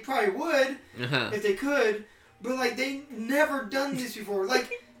mean, they probably would if they could. But, like, they never done this before.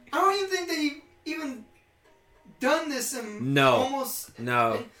 Like, I don't even think they even done this in almost...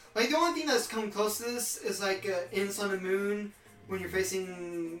 No. Like, the only thing that's come close to this is, like, in Sun and Moon, when you're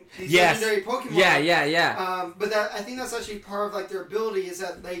facing these legendary Pokemon. Yeah. But that, I think that's actually part of, like, their ability is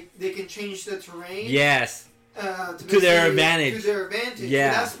that they can change the terrain. Yes. To their advantage. To their advantage.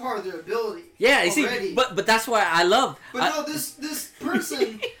 Yeah. That's part of their ability. Yeah, you already. see, but that's why I love... But no, this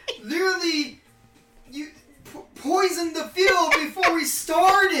person literally... poisoned the field before we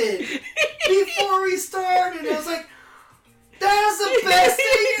started. I was like, that's the best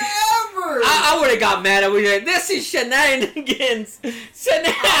thing ever. I would have got mad at you. This is shenanigans. I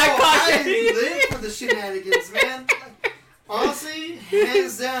live for the shenanigans, man. Honestly,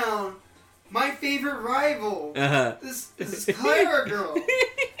 hands down, my favorite rival. This Clara girl.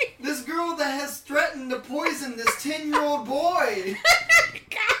 This girl that has threatened to poison this 10-year-old boy.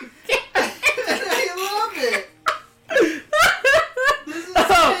 I love it. This is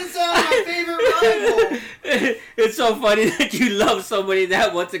hands down my favorite rival. It's so funny that you love somebody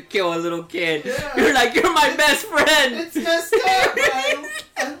that wants to kill a little kid. Yeah. You're like, you're my best friend. It's messed up,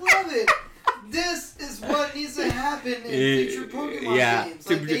 I love it. This is what needs to happen in future Pokemon games.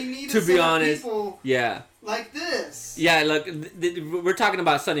 Like, they need to be honest, people like this. Yeah, look, we're talking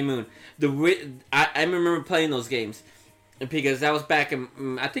about Sun and Moon. I remember playing those games because that was back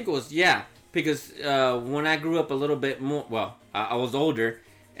in, I think it was, because when I grew up a little bit more, well, I was older,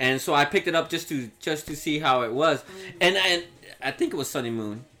 and so I picked it up just to see how it was, and I think it was Sun and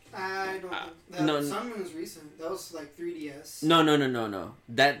Moon. I don't think Sun and Moon was recent. That was like 3DS. No.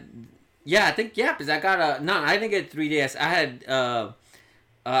 I think because I got I didn't get 3DS.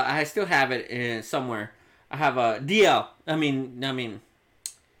 I still have it in somewhere. I have a DL. I mean,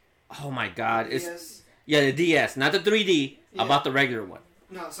 oh my God, DS? The DS, not the 3D. Yeah. About the regular one.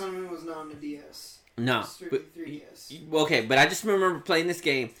 No, Sun and Moon was not on the DS. No. Strictly 3DS. Okay, but I just remember playing this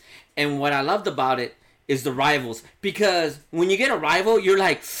game, and what I loved about it is the rivals. Because when you get a rival, you're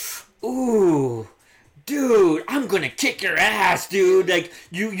like, ooh, dude, I'm gonna kick your ass, dude. Like,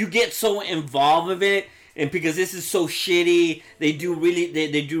 you get so involved with it, and because this is so shitty, they do really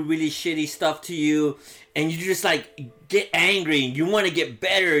shitty stuff to you, and you just like get angry. You want to get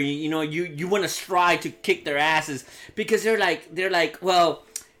better. You want to strive to kick their asses because they're like, well,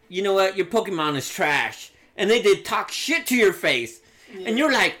 you know what? Your Pokemon is trash, and they talk shit to your face, and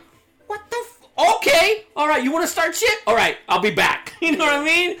you're like, what the? Okay, all right. You want to start shit? All right, I'll be back. You know what I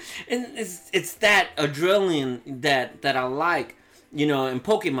mean? And it's that adrenaline that I like. In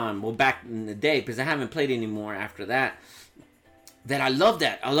Pokemon. Well, back in the day, because I haven't played anymore after that. That I love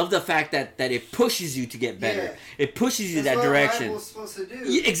that. I love the fact that it pushes you to get better. Yeah. It pushes you that direction. That's what supposed to do.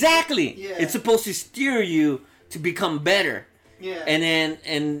 Yeah, exactly. Yeah. It's supposed to steer you to become better. Yeah. And then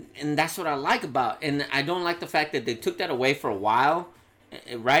and that's what I like about. And I don't like the fact that they took that away for a while,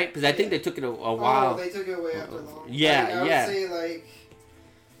 right? Because I think they took it a while. Oh, they took it away after long. Yeah, I would say, like,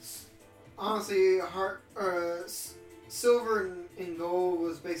 honestly, Silver and Gold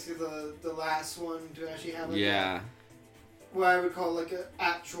was basically the last one to actually have what I would call like an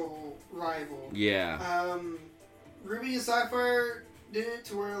actual rival. Yeah. Ruby and Sapphire did it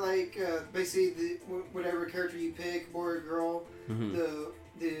to where like basically whatever character you pick, boy or girl,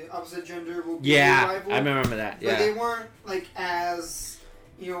 the opposite gender will be your rival. I remember that. But they weren't like as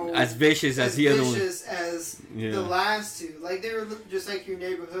as vicious as the other one. As the last two. Like they were just like your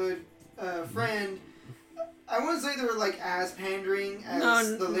neighborhood friend. I wouldn't say they were like as pandering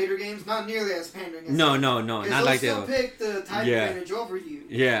as the later games. Not nearly as pandering as No, not like that. They'll still pick the type advantage over you.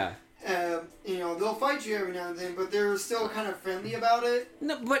 Yeah. They'll fight you every now and then, but they're still kind of friendly about it.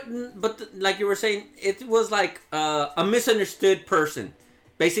 No, but like you were saying, it was like a misunderstood person.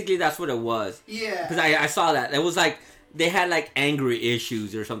 Basically, that's what it was. Yeah. Because I saw that. It was like they had like angry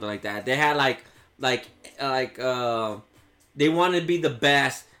issues or something like that. They had like they wanted to be the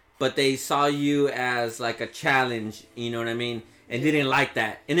best, but they saw you as like a challenge. You know what I mean? And didn't like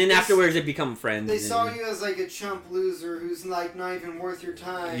that. And then afterwards, they become friends. They saw you as like a chump loser who's like not even worth your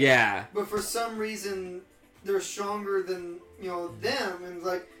time. Yeah. But for some reason, they're stronger than them, and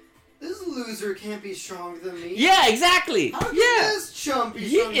like this loser can't be stronger than me. Yeah, exactly. How can this chump be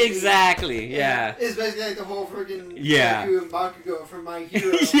stronger than me? Exactly. Yeah. It's basically like the whole freaking Deku and Bakugo from My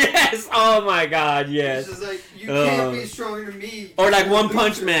Hero. Yes. Oh my God. Yes. It's just like you can't be stronger than me. Or like One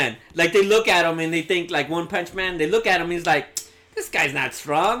Punch Man. Like they look at him and they think like One Punch Man. They look at him. He's like, this guy's not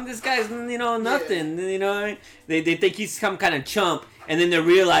strong. This guy's nothing. They think he's some kind of chump. and then they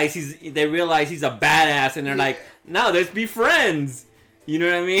realize he's a badass, and they're like, no, let's be friends. You know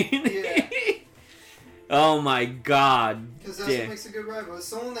what I mean? Yeah. Oh my god. Because that's what makes a good rival. It's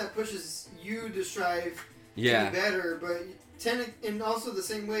someone that pushes you to strive to be better, but and also the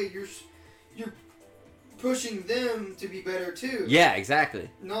same way you're pushing them to be better too. Yeah, exactly.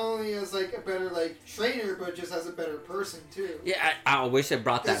 Not only as like a better like trainer, but just as a better person too. Yeah, I wish I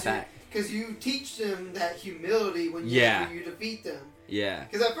brought that back. Because you teach them that humility when you defeat them. Yeah.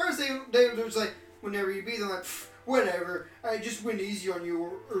 Because at first they were just like, whenever you beat them, like, whatever, I just went easy on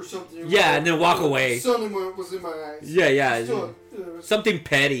you or something. Yeah, and then walk away. Something was in my eyes. Yeah. Something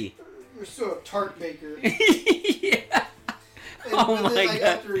petty. You're still a tart baker. Yeah. And then, like, God.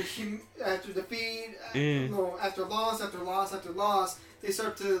 After defeat, after loss, they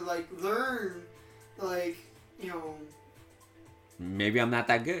start to like learn, like, you know. Maybe I'm not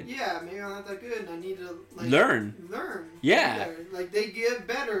that good. Yeah, maybe I'm not that good, and I need to like learn. Yeah. Like they get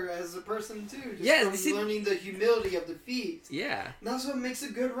better as a person too. Just from learning the humility of defeat. Yeah. And that's what makes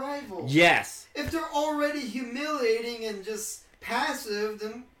a good rival. Yes. If they're already humiliating and just passive,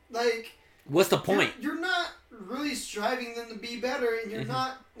 then like. What's the point? You're not really striving them to be better, and you're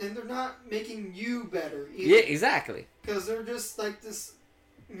not, and they're not making you better either. Yeah, exactly. Because they're just like this,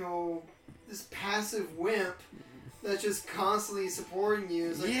 you know, this passive wimp that's just constantly supporting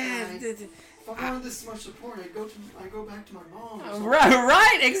you. It's like, if I wanted this much support, I go back to my mom.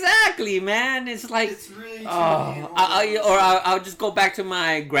 Right, exactly, man. It's like it's really I'll just go back to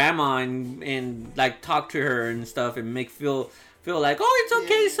my grandma and like talk to her and stuff and make feel like, oh, it's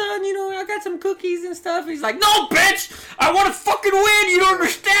okay, son, you know, I got some cookies and stuff. He's like, no, bitch, I want to fucking win, you don't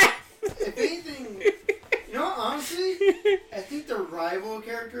understand. If anything, you know, honestly, I think the rival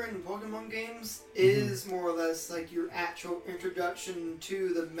character in Pokemon games is more or less like your actual introduction to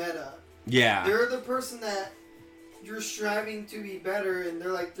the meta. Yeah. They're the person that you're striving to be better, and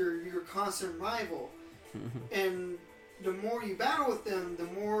they're your constant rival. And the more you battle with them, the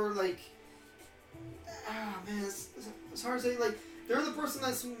more like, man, it's hard to say. Like, they're the person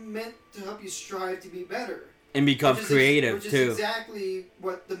that's meant to help you strive to be better and become creative which is too. Exactly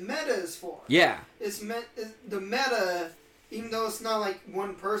what the meta is for. Yeah, the meta, even though it's not like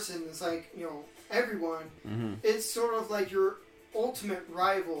one person, it's like, you know, everyone. It's sort of like your ultimate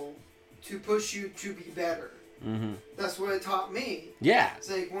rival to push you to be better. That's what it taught me. Yeah. It's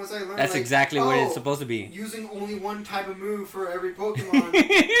like once I learned that's exactly what it's supposed to be. Using only one type of move for every Pokemon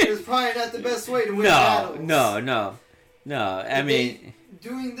is probably not the best way to win battles. No. I mean,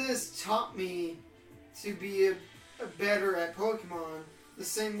 doing this taught me to be a better at Pokemon. The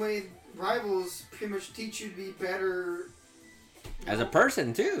same way rivals pretty much teach you to be better as a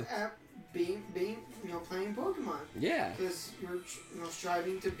person too. At being playing Pokemon. Yeah. Because you're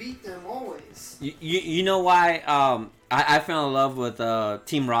striving to beat them always. You know why I fell in love with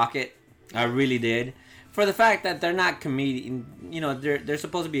Team Rocket. I really did. For the fact that they're not comedian, you know, they're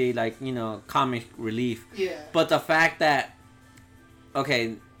supposed to be like, you know, comic relief. Yeah. But the fact that,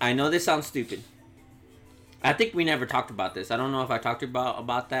 okay, I know this sounds stupid. I think we never talked about this. I don't know if I talked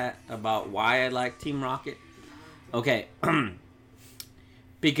about that, about why I like Team Rocket. Okay.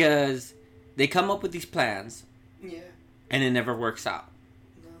 Because they come up with these plans. Yeah. And it never works out.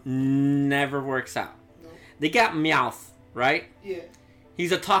 No. Never works out. No. They got Meowth, right? Yeah.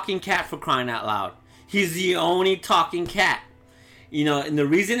 He's a talking cat, for crying out loud. He's the only talking cat. You know, and the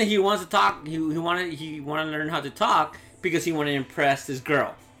reason that he wants to talk, he wanted to learn how to talk because he wanted to impress this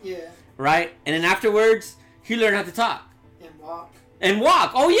girl. Yeah. Right? And then afterwards, he learned how to talk. And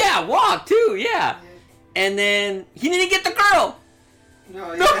walk. Oh yeah, walk too, yeah. And then he didn't get the girl.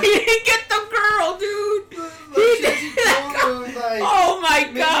 No, he didn't get the girl, dude. Oh my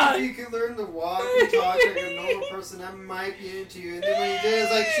god. Maybe if you can learn to walk and talk like a normal person, that might be into you. And then when he did,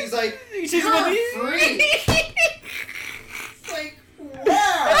 it's like she's like, you're a freak. It's like,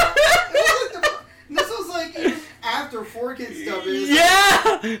 wow. This was like even after 4Kids stuff.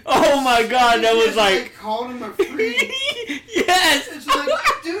 Yeah. Oh my god, that was like called him a freak. Yes. It's like,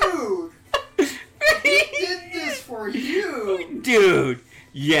 dude. He did this for you, dude.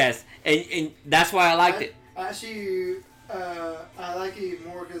 Yes, and that's why I liked it. Actually, I like it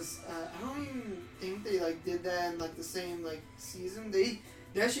more because I don't even think they like did that in like the same like season. They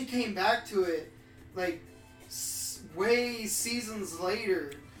actually came back to it like way seasons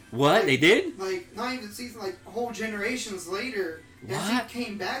later. What like, they did? Like not even season, like whole generations later. They what? actually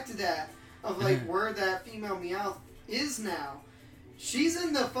came back to that of like where that female Meowth is now. She's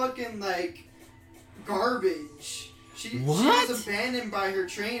in the fucking like garbage. She What? was abandoned by her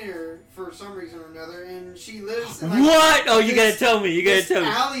trainer for some reason or another, and she lives in What? Oh, you gotta tell me. You gotta this tell me.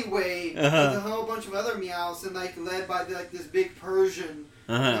 alleyway Uh-huh. with a whole bunch of other meows, and led by this big Persian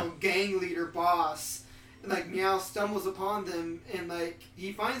gang leader boss. And Meow stumbles upon them, and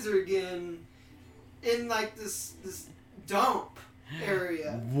he finds her again in this dump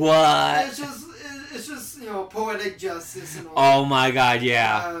area. What? It's just poetic justice and all. Oh my God!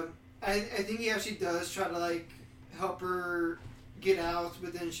 Yeah. I think he actually does try to help her get out,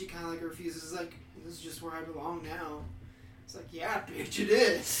 but then she kind of refuses. This is just where I belong now. It's yeah, bitch, it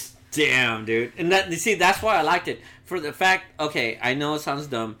is. Damn, dude. And that's why I liked it. For the fact, okay, I know it sounds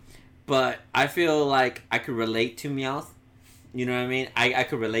dumb, but I feel like I could relate to Meowth. You know what I mean? I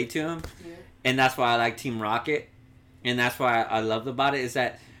could relate to him. Yeah. And that's why I like Team Rocket. And that's why I loved about it, is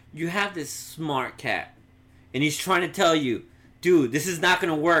that you have this smart cat. And he's trying to tell you, dude, this is not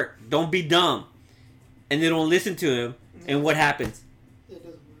going to work. Don't be dumb. And they don't listen to him. And what happens? It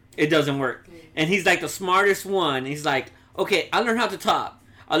doesn't work. It doesn't work. Yeah. And he's the smartest one. He's okay, I learned how to talk.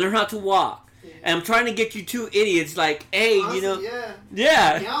 I learned how to walk. Yeah. And I'm trying to get you two idiots hey, Honestly,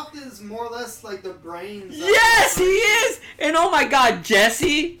 Yeah. Meowth is more or less the brains. Yes, he is. And oh my God,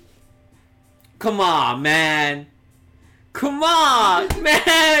 Jessie. Come on, man. Come on,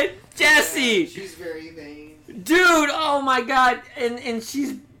 man. Jessie. Yeah, she's very vain. Dude, oh my God. And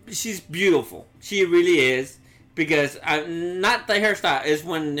she's beautiful. She really is. Because not the hairstyle, is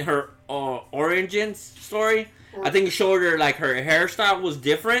when her origin story, I think it showed her her hairstyle was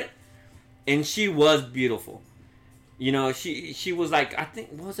different, and she was beautiful. She was I think,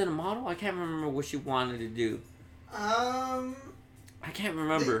 was it a model? I can't remember what she wanted to do. I can't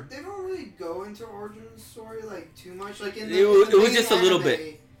remember. They don't really go into origin story too much. In It was just a little anime,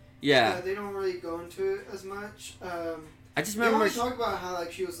 bit. Yeah. They don't really go into it as much. I just They remember. always talk about how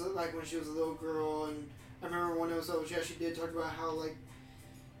she was when she was a little girl, and I remember one episode she actually did talk about how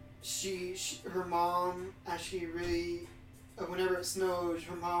she her mom actually really whenever it snows,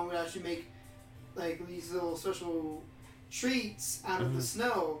 her mom would actually make these little special treats out of the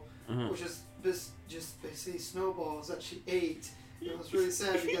snow, which is just basically snowballs that she ate. It was really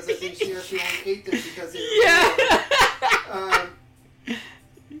sad because I think she actually only ate them because they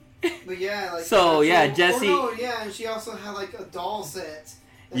were but yeah, so yeah, Jessie. And she also had a doll set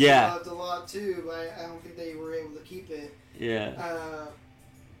that she Yeah. loved a lot too, but I don't think they were able to keep it. Yeah.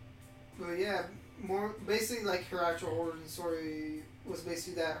 But yeah, more basically her actual origin story was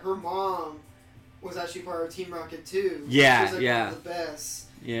basically that her mom was actually part of Team Rocket too. Yeah, she was yeah. one of the best.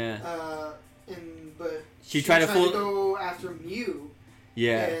 Yeah. But She tried to go after Mew.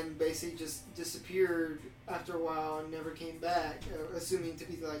 Yeah. And basically just disappeared after a while and never came back, assuming to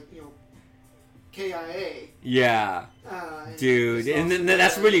be KIA. Yeah. Dude, and then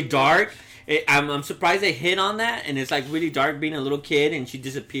that's really dark. I'm surprised they hit on that, and it's really dark being a little kid and she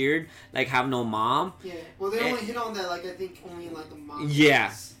disappeared, have no mom. Yeah, well, they only hit on that I think only in the mom.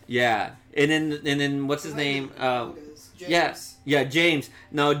 Yeah. And then what's his name? James. Yeah, James.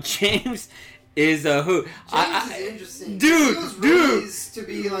 No, James is who? James is interesting. Dude, he was raised to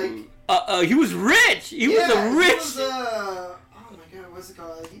be he was rich. He was a rich. He was, oh my God, what's it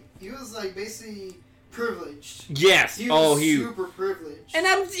called? He was basically privileged. Yes. He was super privileged.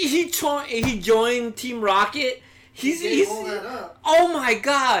 And he joined Team Rocket. He's hold that up. Oh my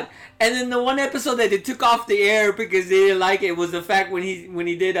God! And then the one episode that they took off the air because they didn't like it was the fact when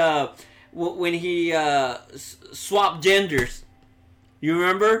he did swapped genders. You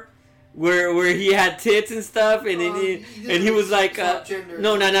remember? Where he had tits and stuff, and he was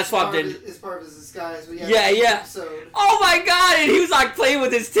no, not swap gender. It's part of his disguise. But yeah. Episode. Oh my God! And he was playing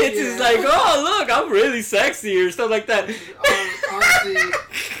with his tits. Yeah. And he's oh look, I'm really sexy or stuff like that. Honestly,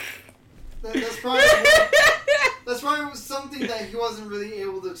 that's probably something that he wasn't really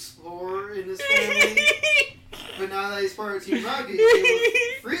able to explore in his family. But now that he's part of Team Rocket, he's able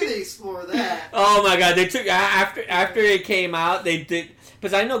to freely explore that. Oh my God! They took after it came out. They did.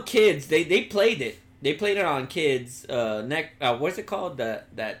 Because I know kids, they played it. They played it on kids. What's it called?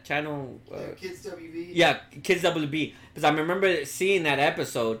 That channel. Kids WB. Yeah, Kids WB. Because I remember seeing that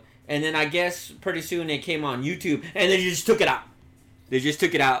episode, and then I guess pretty soon it came on YouTube, and they just took it out. They just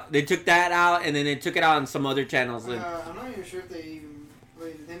took it out. They took that out, and then they took it out on some other channels. I'm not even sure if they even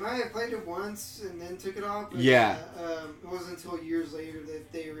played it. They might have played it once and then took it off. But yeah. It wasn't until years later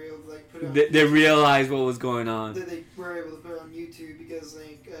that they were able to put it on. They realized what was going on. That they were able to put it on YouTube because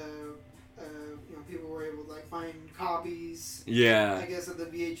people were able to find copies. Yeah. I guess of the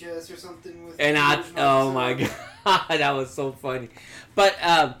VHS or something with. And oh my God, that was so funny. But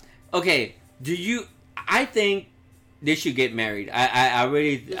okay, I think they should get married. I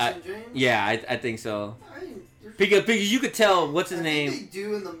really. James? Yeah, I think so. because you could tell what's his name. They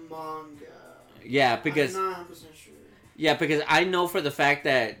do in the manga. Yeah, because I'm not 100% sure. Yeah, because I know for the fact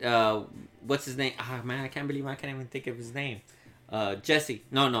that what's his name? Oh man, I can't believe I can't even think of his name. Jesse.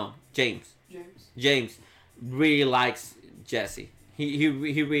 No, James. James really likes Jessie. He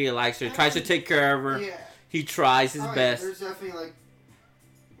really likes her. Tries to take care of her. Yeah. He tries his best. There's definitely like,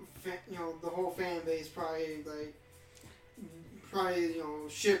 the whole fan base probably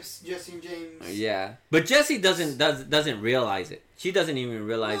ships Jesse and James. Yeah, but Jessie doesn't realize it. She doesn't even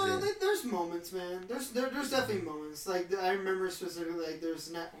realize it. There's moments, man. There's definitely moments. Like I remember specifically, like there's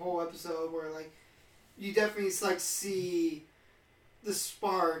that whole episode where like you definitely like see the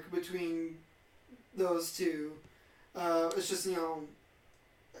spark between those two. It's just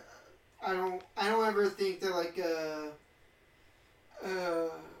I don't ever think that like I'm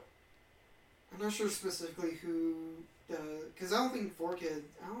not sure specifically who because I don't even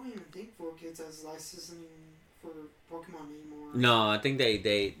think 4Kids has licensing for Pokemon anymore. No, I think they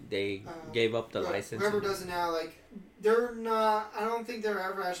gave up the license. Whoever does it now, like they're not. I don't think they're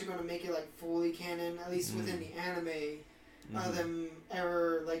ever actually going to make it like fully canon, at least within the anime. Them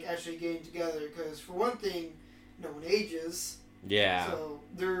ever like actually getting together, because for one thing, no one ages. Yeah. So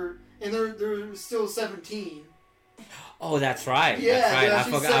they're still 17. Oh, that's right. Yeah, that's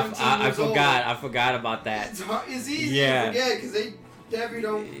right. I forgot about that. It's easy to forget because they definitely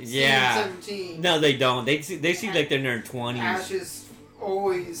don't see 17. No, they don't. They seem like they're in their 20s. Ash is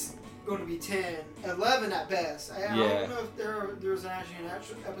always going to be 10, 11 at best. I don't know if there's actually an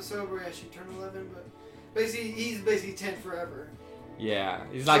actual episode where he actually turned 11, but basically he's 10 forever. Yeah,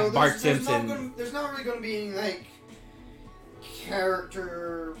 he's like Bart Simpson. There's not really going to be any like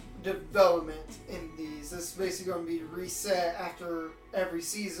character development in these. This is basically going to be reset after every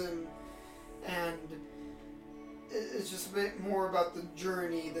season, and it's just a bit more about the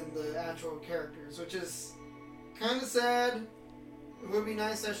journey than the actual characters, which is kind of sad. It would be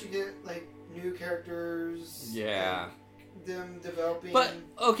nice to actually get like new characters. Yeah. Like, them developing. But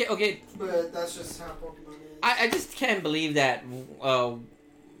okay. But that's just how Pokemon is. I just can't believe that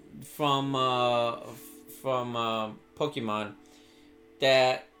from Pokemon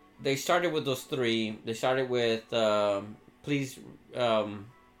that they started with those three. They started with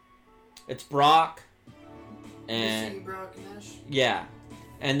it's Brock and Misty, Brock, and Ash. Yeah,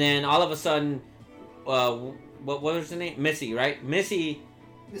 and then all of a sudden, what was the name? Missy, right? Misty.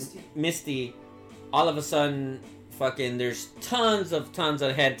 All of a sudden, fucking, there's tons of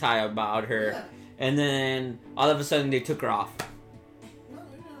head tie about her. Yeah. And then all of a sudden they took her off. No,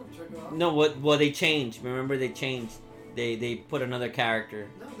 they never took her off. No, well they changed. Remember they changed. They put another character.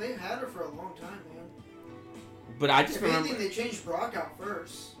 No, they've had her for a long time, man. But I just remember. If anything, they changed Brock out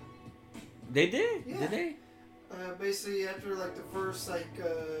first. They did. Yeah. Did they? Basically, after like the first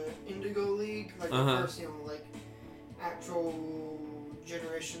Indigo League, like the first like actual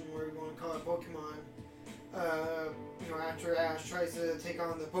generation, where you want to call it Pokemon. After Ash tries to take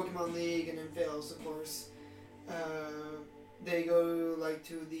on the Pokemon League and then fails, of course, they go like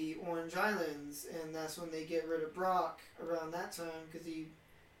to the Orange Islands, and that's when they get rid of Brock around that time because he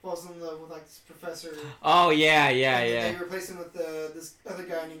falls in love with like this professor. Oh yeah. They replace him with this other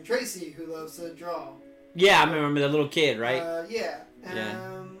guy named Tracy who loves to draw. Yeah, I remember the little kid, right? After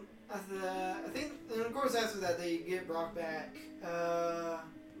that, I think, and of course after that they get Brock back.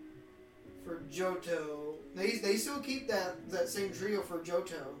 For Johto, they still keep that same trio for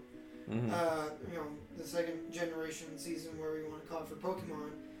Johto. Mm-hmm. The second generation season, where we want to call it for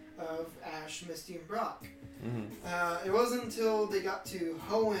Pokemon, of Ash, Misty, and Brock. Mm-hmm. It wasn't until they got to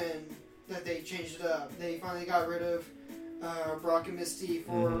Hoenn that they changed it up. They finally got rid of Brock and Misty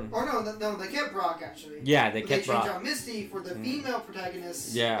for. Mm-hmm. Or no, they kept Brock actually. Yeah, they kept Brock. They changed out Misty for the female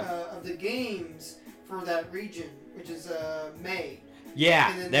protagonists of the games for that region, which is May.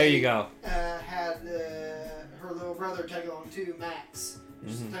 Yeah, there you go. Had her little brother tag along too, Max,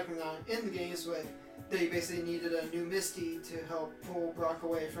 which is technically not in the games, but they basically needed a new Misty to help pull Brock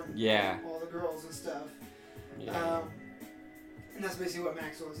away from all the girls and stuff. Yeah. And that's basically what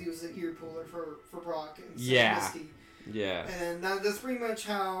Max was. He was the ear puller for Brock and Misty. Yeah. And that's pretty much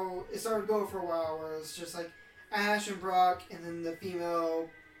how it started to go for a while, where it's just like Ash and Brock, and then the female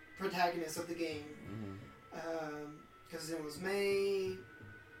protagonist of the game. Because it was May,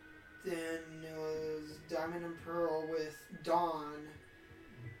 then it was Diamond and Pearl with Dawn,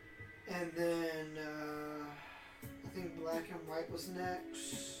 and then I think Black and White was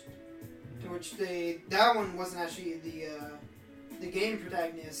next. To which that one wasn't actually the game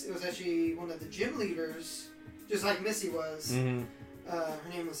protagonist. It was actually one of the gym leaders, just like Missy was. Her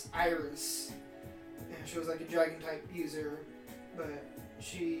name was Iris, and she was like a dragon type user, but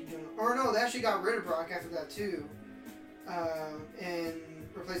they actually got rid of Brock after that too, and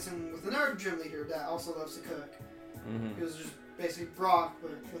replaced him with another gym leader that also loves to cook. It was just basically Brock,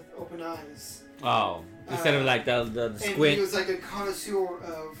 but with open eyes. Oh, instead of like the squint. And he was like a connoisseur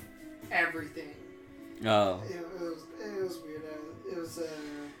of everything. Oh. It was weird. It was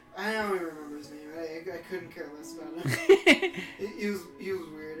I don't even remember his name. I couldn't care less about him. he was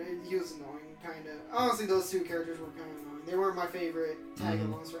weird. He was annoying, kind of. Honestly, those two characters were kind of annoying. They were my favorite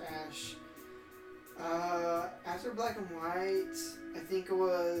tag-alongs for Ash. After Black and White, I think it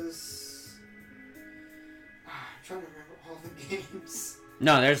was. I'm trying to remember all the games.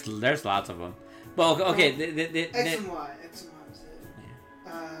 No, there's lots of them. But okay, X and Y. X and Y was it.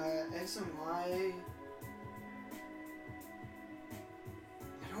 Yeah. X and Y.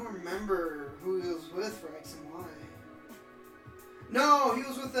 I don't remember who he was with for X and Y. No, he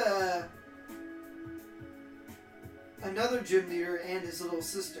was with another gym leader and his little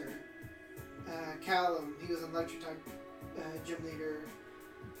sister, Callum. He was an electric type gym leader.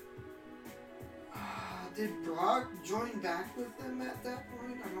 Did Brock join back with them at that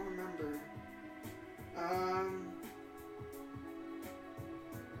point? I don't remember.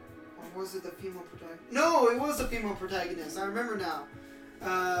 Or was it the female protagonist? No, it was the female protagonist. I remember now.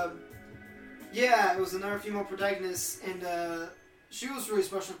 Yeah, it was another female protagonist, and she was really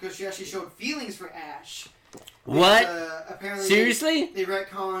special because she actually showed feelings for Ash. What? Apparently, seriously? They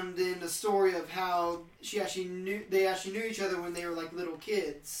retconned in the story of how they actually knew each other when they were like little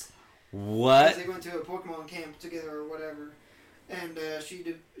kids. What? They went to a Pokemon camp together or whatever, and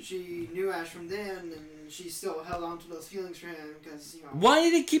she knew Ash from then, and she still held on to those feelings for him because Why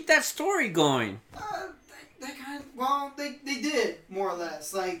did they keep that story going? They did more or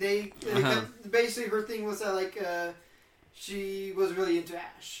less. Like they basically her thing was that like she was really into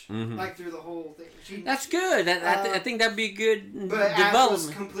Ash, like through the whole thing. That's good. I think that'd be good but development. Ash was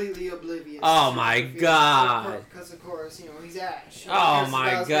completely oblivious. Oh my god! Because of course he's Ash. Oh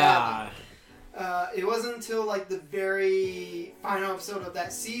my god! It wasn't until like the very final episode of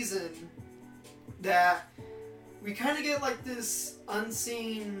that season that we kind of get like this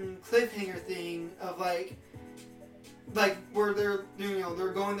unseen cliffhanger thing of like where they're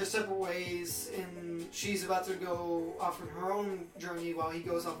going their separate ways, and she's about to go off on her own journey while he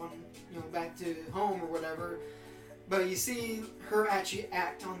goes off on back to home or whatever. But you see her actually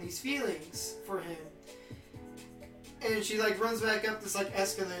act on these feelings for him, and she like runs back up this like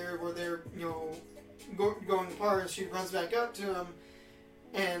escalator where they're going apart. And she runs back up to him,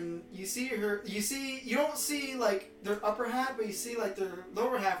 and you don't see like their upper half, but you see like their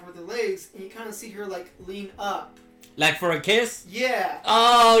lower half with the legs, and you kind of see her like lean up. Like for a kiss? Yeah.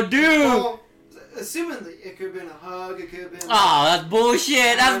 Oh, dude! Well, assumingly, it could have been a hug, it could have been... Oh, that's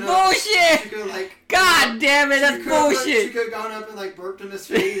bullshit! That's bullshit! She could have, like... God damn it, that's bullshit! She could have gone up and, like, burped in his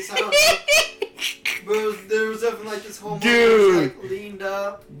face. I don't know. But there was definitely, like, this whole moment where she, like, leaned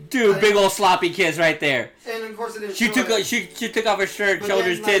up. Dude, like, big old sloppy kiss right there. And, of course, it didn't She took off her shirt, showed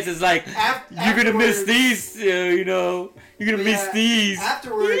her tits, is like, you're gonna miss these, you're gonna miss these.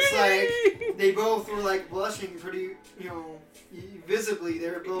 Afterwards, like, they both were, like, blushing pretty, visibly. They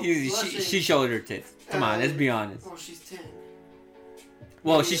were both blushing. She showed her tits. Come on, let's be honest. Oh, she's 10.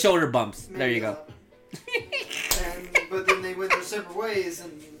 Well, maybe she showed her bumps. There you 11. go. But then they went their separate ways,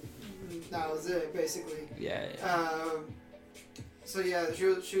 and that was it, basically. Yeah. So yeah, she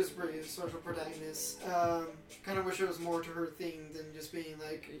was a pretty special protagonist. Kind of wish there was more to her thing than just being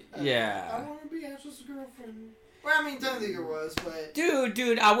like, I want to be Ash's girlfriend. Well, I mean, technically there was, but...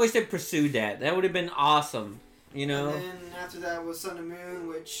 Dude, I wish they pursued that. That would have been awesome, And then after that was Sun and Moon,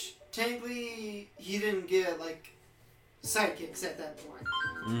 which technically he didn't get, like, sidekicks at that point.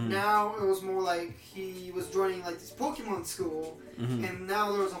 Now it was more like he was joining, like, this Pokemon school, and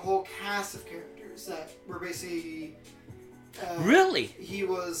now there was a whole cast of characters that were basically... really? He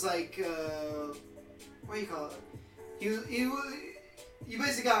was, like, what do you call it? You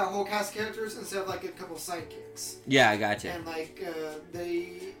basically got a whole cast of characters instead of like a couple of sidekicks. Yeah, I gotcha. And like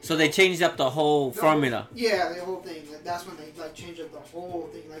they. So they changed up the whole formula. The whole thing. Like, that's when they like changed up the whole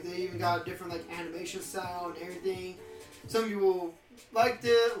thing. Like they even got a different like animation style and everything. Some people liked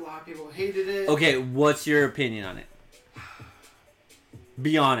it. A lot of people hated it. Okay, what's your opinion on it?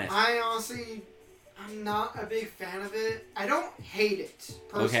 Be honest. I'm not a big fan of it. I don't hate it,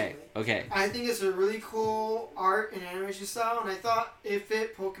 personally. Okay. I think it's a really cool art and animation style, and I thought it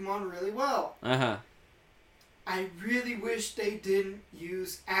fit Pokemon really well. Uh-huh. I really wish they didn't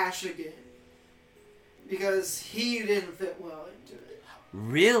use Ash again. Because he didn't fit well into it.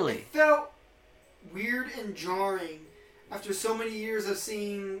 Really? It felt weird and jarring after so many years of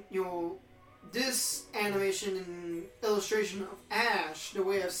seeing, this animation and illustration of Ash, the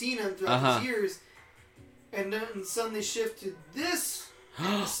way I've seen him throughout these years, and then suddenly shift to this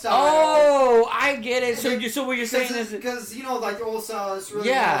style. Oh, I get it. So what you're saying is because like the old style is really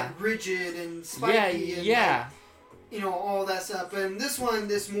like rigid and spiky and like, all that stuff. And this one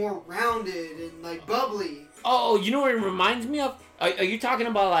is more rounded and like bubbly. Oh, you know what it reminds me of? Are you talking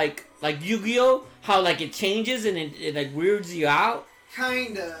about like Yu-Gi-Oh? How like it changes and it like weirds you out?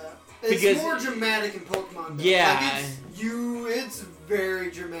 Kinda. It's more dramatic in Pokemon though. Yeah. Like it's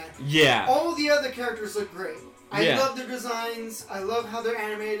very dramatic. Yeah. All the other characters look great. I love their designs. I love how they're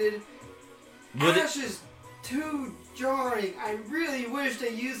animated. Ash is too jarring. I really wish they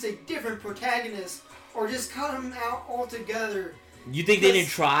used a different protagonist or just cut him out altogether. You think they didn't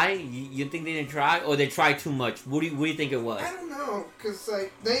try? You think they didn't try, or they tried too much? What do you think it was? I don't know, cause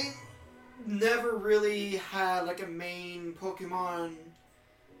like they never really had like a main Pokemon.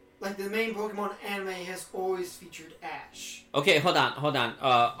 Like the main Pokemon anime has always featured Ash. Okay, hold on.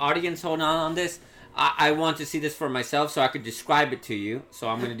 Audience, hold on this. I want to see this for myself so I could describe it to you. So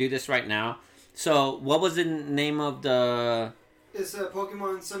I'm going to do this right now. So, what was the name of the... It's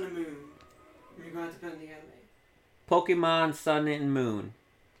Pokemon Sun and Moon. You're going to have to put in the anime. Pokemon Sun and Moon.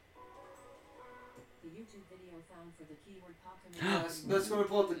 The YouTube video found for the keyword Pokemon. That's going to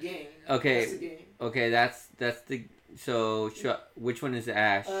pull up the game. Okay. That's the game. Okay, that's the... So, which one is the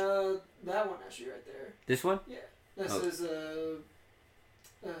Ash? That one actually right there. This one? Yeah. This is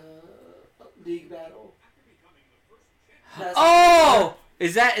League Battle.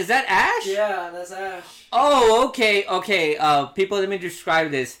 Is that Ash? Yeah, that's Ash. Oh, okay. People, let me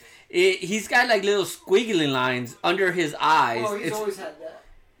describe this. He's got like little squiggly lines under his eyes. Oh, he's always had that.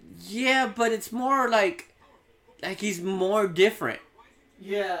 Yeah, but it's more like he's more different.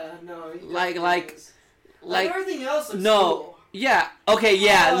 Yeah, no. Like everything else looks cool. Yeah. Okay.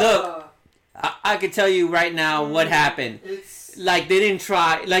 Yeah. Look, I can tell you right now what happened. It's like they didn't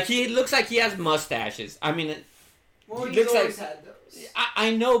try. Like he looks like he has mustaches. I mean, he looks always had those.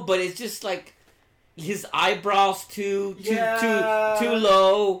 I know, but it's just like his eyebrows too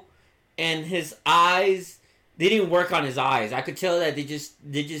low, and his eyes. They didn't work on his eyes. I could tell that they just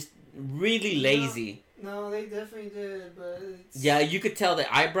really lazy. No, they definitely did, but yeah, you could tell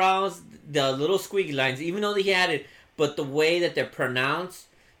the eyebrows, the little squiggly lines, even though he had it, but the way that they're pronounced,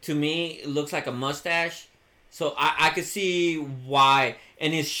 to me, it looks like a mustache. So I could see why.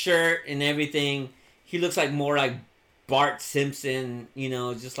 And his shirt and everything, he looks like more like Bart Simpson,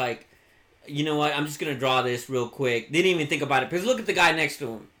 just like, you know what, I'm just going to draw this real quick. They didn't even think about it, because look at the guy next to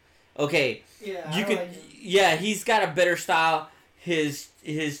him. Okay. Yeah, he's got a better style. His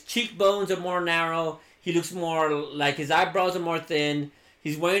cheekbones are more narrow. He looks more like his eyebrows are more thin.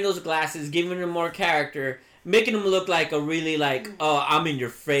 He's wearing those glasses, giving him more character, making him look like a really I'm in your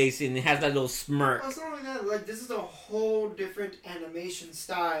face, and it has that little smirk. Well, it's not like that. Like, this is a whole different animation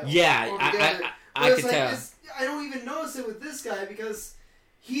style. Yeah, I could tell. I don't even notice it with this guy because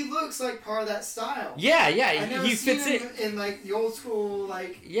he looks like part of that style. Yeah, I never he seen fits him it in like the old school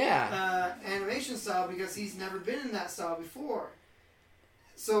animation style because he's never been in that style before.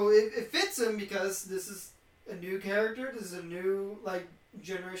 So it fits him because this is a new character. This is a new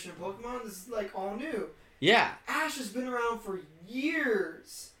generation of Pokemon. This is all new. Yeah. Ash has been around for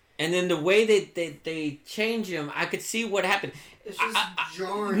years. And then the way they change him, I could see what happened. It's just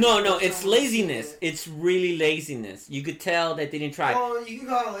jarring. No, it's laziness. It's really laziness. You could tell that they didn't try. Well, you can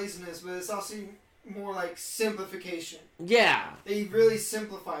call it laziness, but it's also more like simplification. Yeah. They really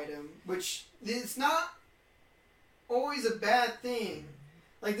simplified him, which it's not always a bad thing.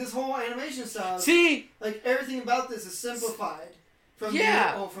 Like this whole animation style. See? Like everything about this is simplified from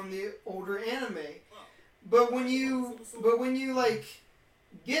the older anime. But when you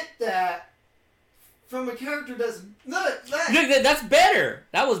get that from a character that's that's better.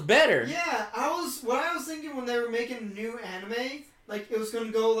 That was better. Yeah, what I was thinking when they were making a new anime, it was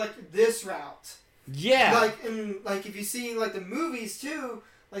gonna go this route. Yeah. If you see the movies too,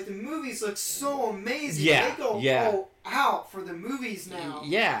 the movies look so amazing. Yeah. They go all out for the movies now.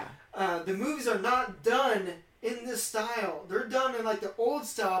 Yeah. The movies are not done in this style. They're done in the old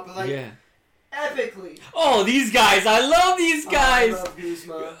style, but epically. Oh, these guys! I love these guys. I love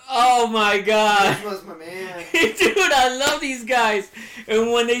Guzma. Oh my god. Guzma's my man. Dude, I love these guys.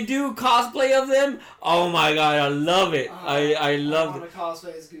 And when they do cosplay of them, oh my god, I love it. I love it. I want to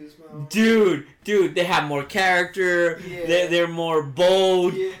cosplay as Guzma. Dude, they have more character. Yeah. They're more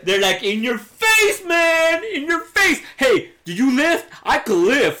bold. Yeah. They're in your face, man. man, in your face. Hey, did you lift? I could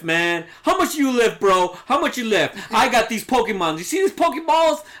lift, man. How much you lift, bro? How much you lift? I got these Pokemon. You see these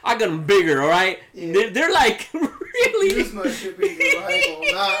Pokeballs? I got them bigger, all right? Yeah. They're like really. Guzma should be the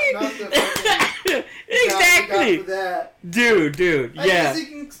rival, not the fucking Exactly. guy for that. Dude, I yeah. guess you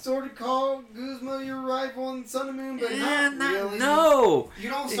can sort of call Guzma your rival in Sun and Moon, but not really. No. You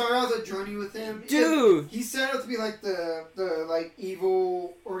don't start out the journey with him. Dude. He set out to be like the like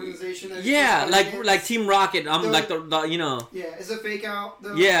evil organization. That Yeah, he's like against. Team Rocket. I'm The- like the you know. Yeah, it's a fake out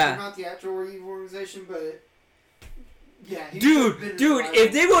though. Yeah. They're not the actual evil organization, but yeah. he Dude, should've been dude, a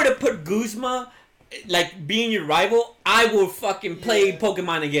if they rival. were to put Guzma like being your rival, I will fucking play Yeah.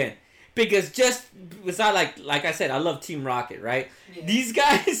 Pokemon again. Because just it's not like I said, I love Team Rocket, right? Yeah. These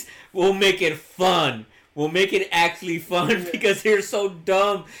guys will make it fun. Will make it actually fun Yeah. because they're so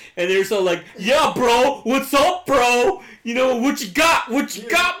dumb and they're so like, yeah, bro, what's up, bro? You know what you got? What you Yeah.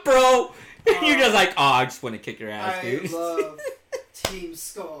 got, bro? And you're just like, oh, I just want to kick your ass, I dude. love Team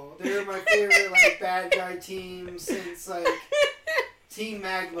Skull. They're my favorite like bad guy team since like Team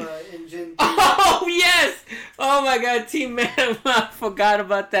Magma in Gen 3. Oh yes! Oh my god, Team Man, I forgot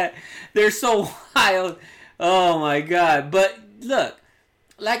about that. They're so wild. Oh my god. But look,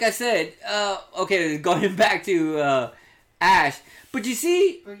 like I said, okay, going back to Ash. But you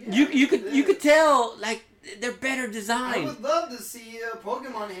see, But yeah, you it could is. tell like they're better I designed. would love to see a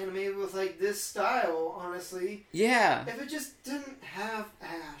Pokemon anime with like this style, honestly. Yeah, If it just didn't have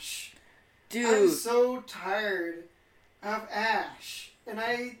Ash. I'm dude. so tired of Ash. And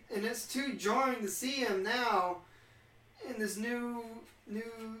it's too jarring to see him now in this new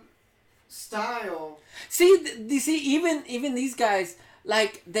style. You see, even these guys,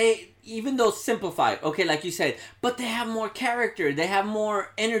 like even though simplified, okay, like you said, but they have more character. They have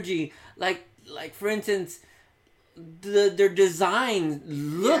more energy. Like for instance, their design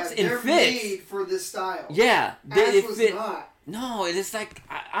looks yeah, and they're fits. made for this style. Yeah, Ash it was fit. not. No, it's like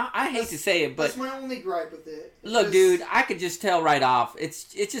I hate to say it, but That's my only gripe with it. It's look, just- dude, I could just tell right off. It's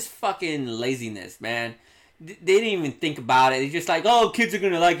just fucking laziness, man. They didn't even think about it. It's just like, oh, kids are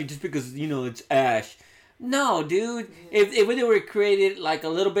gonna like it just because it's Ash. No, dude. If they were created like a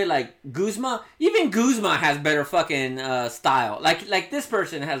little bit like Guzma, even Guzma has better fucking style. Like this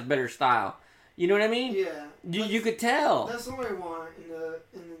person has better style. You know what I mean? Yeah. You could tell. That's what I want in the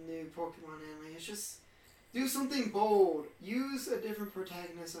new Pokemon anime. It's just do something bold. Use a different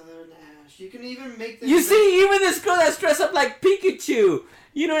protagonist other than Ash. You can even make them. You see, even this girl that's dressed up like Pikachu.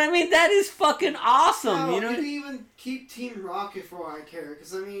 You know what I mean? That is fucking awesome. No, you know. you can even keep Team Rocket for all I care.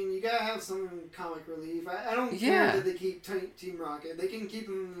 Because, I mean, you gotta have some comic relief. I don't Yeah. care that they keep Team Rocket. They can keep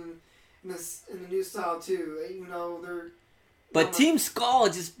them in the new style, too. Even though they're... But not Team Skull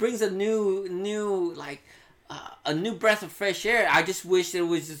just brings a new like a new breath of fresh air. I just wish it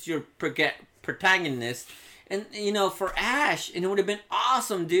was just your protagonist, and for Ash, and it would have been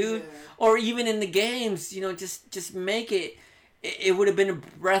awesome, dude. Yeah. Or even in the games, just make it. It would have been a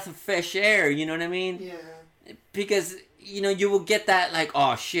breath of fresh air. You know what I mean? Yeah. Because you will get that like,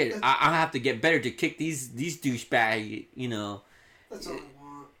 oh shit, I have to get better to kick these douchebag. That's all I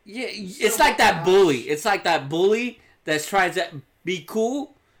want. Yeah, So it's like that Ash. bully. It's like that bully that tries to be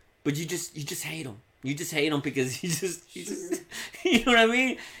cool, but you just hate him. You just hate him because he just you know what I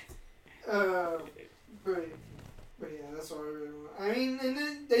mean? But yeah, that's what I really want. I mean, and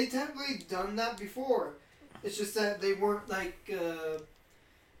then they technically done that before. It's just that they weren't like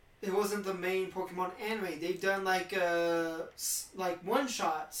it wasn't the main Pokemon anime. They've done like one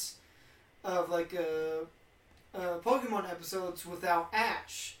shots of like Pokemon episodes without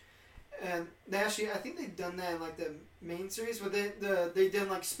Ash, and they actually I think they've done that in like the main series, but they did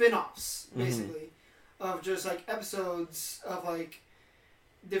like spin-offs basically of just like episodes of like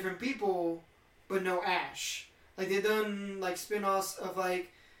different people, but no Ash. Like they done like spin-offs of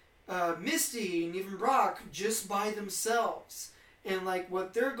like Misty and even Brock just by themselves, and like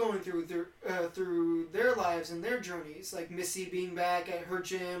what they're going through their lives and their journeys. Like Misty being back at her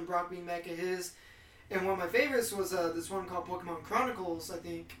gym, Brock being back at his. And one of my favorites was this one called Pokemon Chronicles, I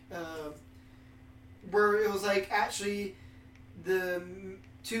think, where it was like actually the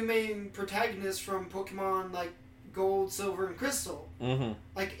two main protagonists from Pokemon like Gold, Silver, and Crystal. Mm-hmm.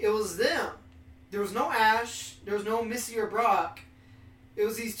 Like it was them. There was no Ash. There was no Misty or Brock. It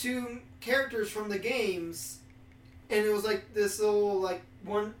was these two characters from the games, and it was like this little like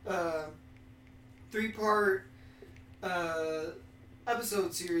one 3-part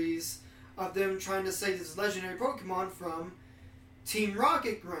episode series of them trying to save this legendary Pokemon from Team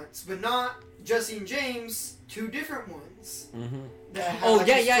Rocket grunts, but not Jesse and James, two different ones. Mm-hmm. That had, Oh, like,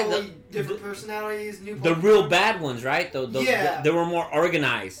 yeah, these yeah, totally different personalities. New The Pokemon. real bad ones, right? Yeah. They were more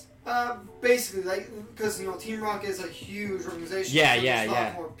organized. Basically, like, because, Team Rocket is a huge organization. Yeah, so yeah, there's a lot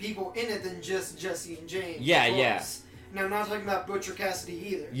yeah. more people in it than just Jesse and James. Yeah, of yeah. course. And I'm not talking about Butcher Cassidy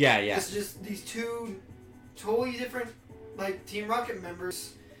either. Yeah, yeah. It's just these two totally different, like, Team Rocket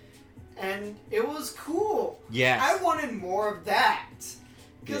members. And it was cool. Yes. I wanted more of that.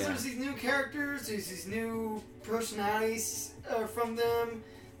 Because Yeah. there's these new characters, there's these new personalities from them.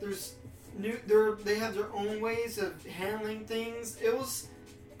 There's they have their own ways of handling things. It was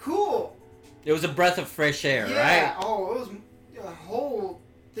cool. It was a breath of fresh air, Yeah. right? Oh, it was a whole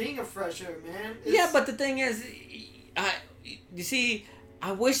thing of fresh air, man. Yeah, but the thing is, you see,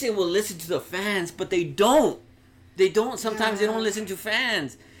 I wish they would listen to the fans, but they don't. They don't. Sometimes they don't listen to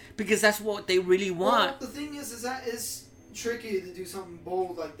fans because that's what they really want. Well, the thing is that it's tricky to do something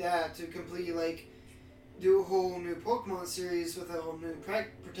bold like that, to completely, like, do a whole new Pokemon series with a whole new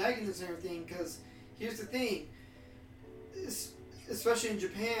protagonist and everything, because here's the thing, especially in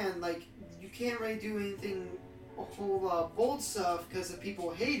Japan, like, you can't really do anything a whole lot of bold stuff because if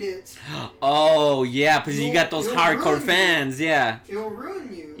people hate it, Oh, yeah, because you got those You'll hardcore ruin fans, yeah. it'll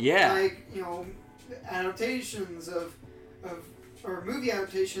ruin you. Yeah. Like, adaptations or movie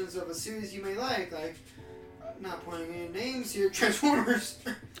adaptations of a series you may like, not pointing any names here, Transformers.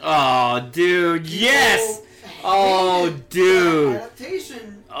 Oh, dude, yes! Oh, Hated dude. that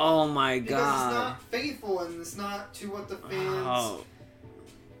adaptation Oh, my because it's God. not faithful and it's not to what the fans Oh.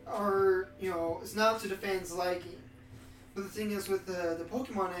 are, it's not to the fans' liking. But the thing is, with the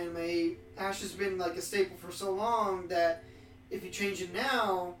Pokemon anime, Ash has been like a staple for so long that if you change it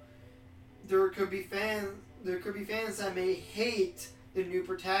now, there could be fans that may hate the new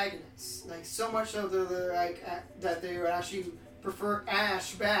protagonists, like, so much so they're like that they would actually prefer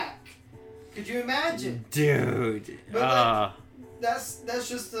Ash back. Could you imagine? Dude. But, That's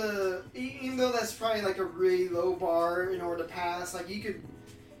just even though that's probably like a really low bar in order to pass. Like, you could,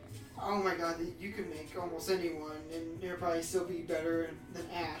 oh my God, you could make almost anyone, and it'd probably still be better than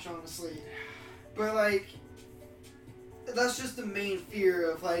Ash, honestly. But, like, that's just the main fear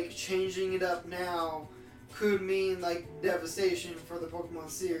of, like, changing it up now could mean, like, devastation for the Pokemon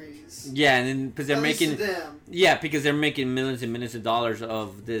series. Yeah, and then because they're At least to making them. because they're making millions and millions of dollars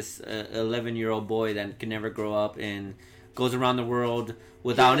of this 11-year-old boy that can never grow up and goes around the world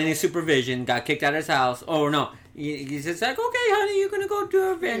without Yeah. any supervision. Got kicked out of his house. Oh no, he's just like, okay, honey, you're gonna go do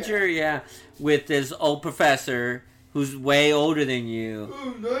an adventure. Yeah, with this old professor who's way older than you.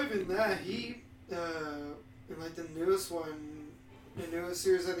 Oh, not even that. He, in, like, the newest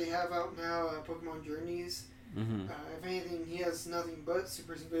series that they have out now, Pokemon Journeys. Mm-hmm. If anything, he has nothing but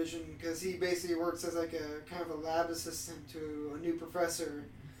supervision because he basically works as like a kind of a lab assistant to a new professor,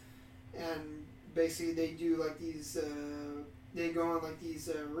 and basically they do like these. They go on like these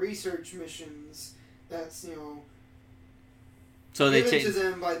research missions. That's So they given to change.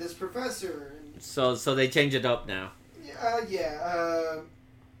 them by this professor. And, So they change it up now.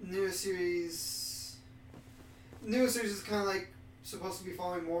 Newest series is kind of like supposed to be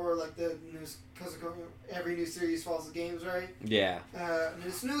following more like the news, because every new series follows the games, right? Yeah. And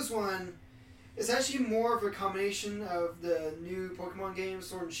this newest one is actually more of a combination of the new Pokemon games,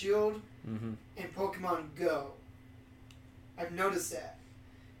 Sword and Shield, Mm-hmm. and Pokemon Go. I've noticed that.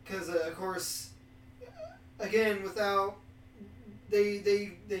 Because, of course, again, without...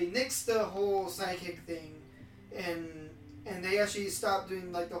 They nixed the whole Psychic thing, and they actually stopped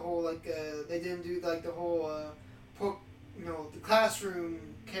doing, like, the whole, like, they didn't do, like, the whole, the classroom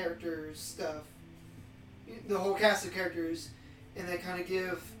characters stuff. The whole cast of characters, and they kind of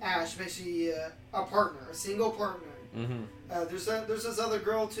give Ash basically a partner, a single partner. Mm-hmm. There's this other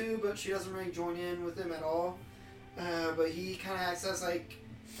girl too, but she doesn't really join in with him at all. But he kind of acts as like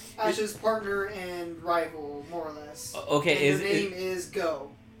Ash's partner and rival, more or less. Okay, and their name is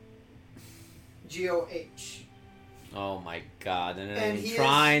Go. G-O-H. Oh my God! They're not And even he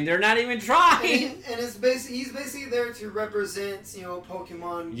trying. They're not even And, trying. and it's he's basically there to represent,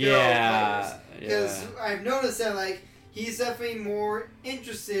 Pokemon Go Yeah. Because I've noticed that, like, he's definitely more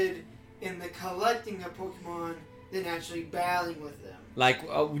interested in the collecting of Pokemon than actually battling with them. Like,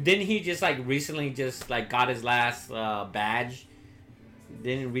 didn't he just like recently just like got his last badge?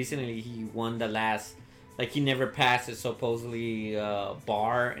 Didn't recently he won the last? Like, he never passed his supposedly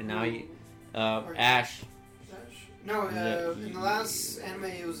bar, and now he Ash. No, Yeah. in the last anime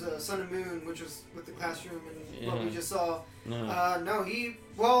it was Sun and Moon, which was with the classroom and what we Yeah. just saw.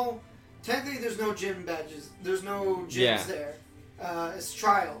 No. Technically there's no gym badges. There's no gyms Yeah. there. It's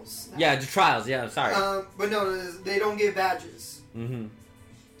trials. now. Yeah, the trials. Yeah, sorry. But no, they don't give badges. Mm-hmm.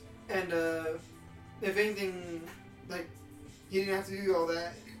 And if anything, like, he didn't have to do all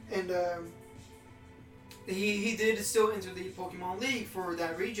that. And he did still enter the Pokemon League for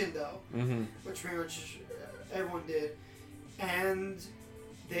that region though, Mm-hmm. which pretty much everyone did, and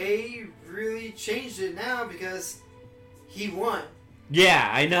they really changed it now because he won. Yeah,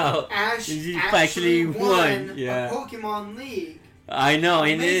 I know. Ash He actually won yeah. a Pokemon League. I know,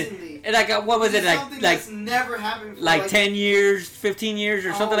 and Amazingly. like what was This it is something like that's never happened for like 10 years, 15 years,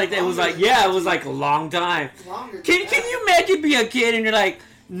 or something like that? It was like it was like a long time. longer. than Can that. you imagine being a kid and you're like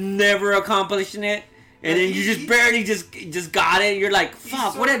never accomplishing it, and then you just He- barely just got it? You're like, He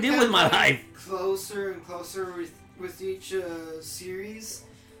fuck, sort what I of do got, with my like, life? Closer and closer with each series.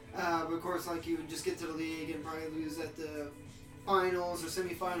 But of course, like you would just get to the league and probably lose at the finals or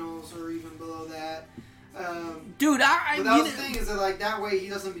semifinals or even below that. Dude, But that was the thing is that like that way he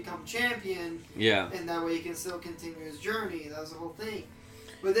doesn't become champion, yeah. and that way he can still continue his journey. That was the whole thing.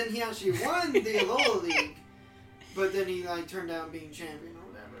 But then he actually won the Alola League. But then he like turned down being champion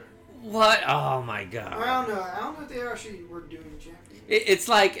or whatever. What? Oh my god. Or I don't know. I don't know if they actually were doing champion. It's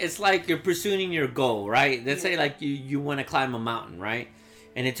like you're pursuing your goal, right? Let's say like you want to climb a mountain, right?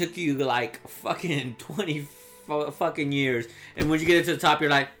 And it took you like fucking 20 fucking years, and when you get to the top, you're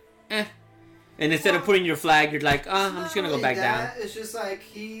like, eh. And instead of putting your flag, you're like, I'm just gonna go back down. It's just like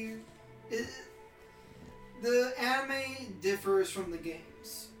the anime differs from the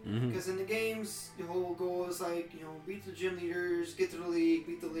games. Mm-hmm. Because in the games, the whole goal is like, beat the gym leaders, get to the league,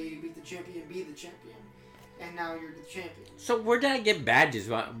 beat the champion, be the champion. And now you're the champion. So where did I get badges?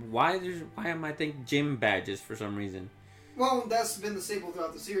 Why am I think gym badges for some reason? Well, that's been the staple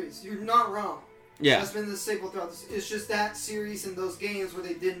throughout the series. You're not wrong. Yeah. That's been the staple throughout the It's just that series and those games where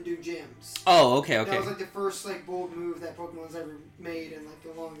they didn't do gyms. Oh, okay. That was like the first like bold move that Pokemon's ever made in like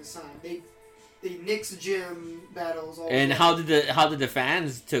the longest time. They nixed gym battles all And the how did the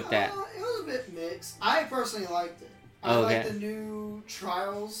fans took that? It was a bit mixed. I personally liked it. I Okay. liked the new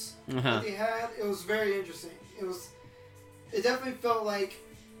trials Uh-huh. that they had. It was very interesting. It definitely felt like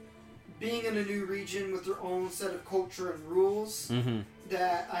being in a new region with their own set of culture and rules Mm-hmm.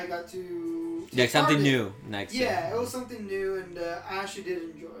 that I got to Like something part in. new next. Yeah, it was something new, and I actually did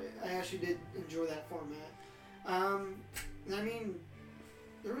enjoy it. I actually did enjoy that format. I mean,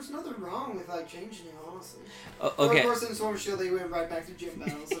 there was nothing wrong with like changing it, honestly. But Okay. of course, in Sword and Shield, they went right back to gym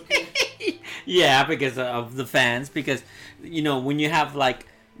battles. Okay. Yeah, because of the fans. Because when you have like,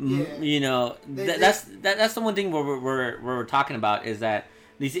 Yeah. that's the one thing we're talking about is that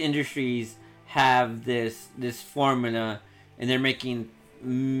these industries have this formula, and they're making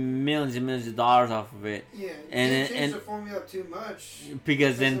millions and millions of dollars off of it. Yeah, And- and change and- the formula up too much.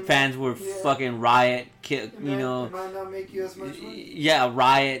 Because then Doesn't fans make- would yeah. fucking riot, kill, It might not make you as much money. yeah,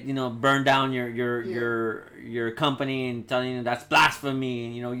 riot, burn down your company and telling you that's blasphemy,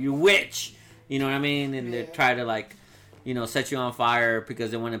 and you witch, you know what I mean? And they Yeah. try to like, set you on fire because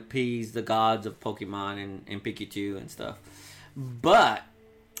they want to appease the gods of Pokemon and Pikachu and stuff. But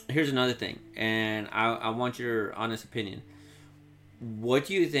here's another thing, and I want your honest opinion. What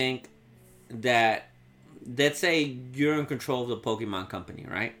do you think that, let's say you're in control of the Pokemon company,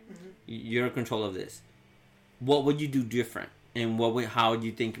 right? Mm-hmm. You're in control of this. What would you do different? And how do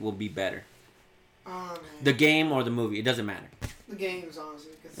you think it will be better? Oh, man. The game or the movie? It doesn't matter. The games,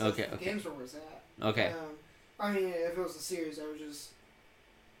 honestly. Cause Okay, the okay. games are where it's at. Okay. I mean, if it was a series, I would just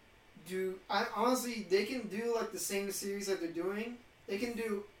do... honestly, they can do like the same series that they're doing. They can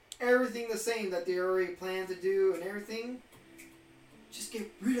do everything the same that they already planned to do and everything. Just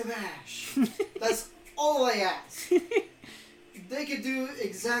get rid of Ash. That's all I ask. They could do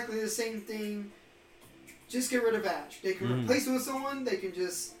exactly the same thing. Just get rid of Ash. They can Mhm. replace him with someone. They can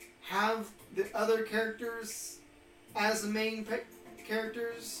just have the other characters as the main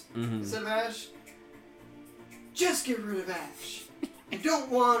characters Mm-hmm. instead of Ash. Just get rid of Ash. I don't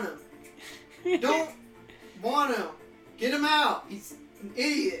want him. Don't want him. Get him out. He's an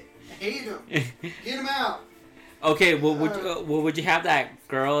idiot. I hate him. Get him out. Okay, well, would you have that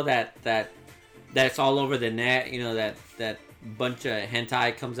girl that's all over the net? That bunch of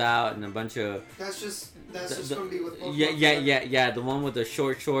hentai comes out and a bunch of That's just gonna be with Pokemon. yeah. The one with the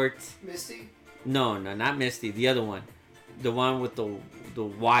short shorts. Misty. No, not Misty. The other one, the one with the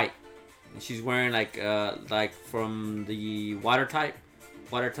white. She's wearing like from the water type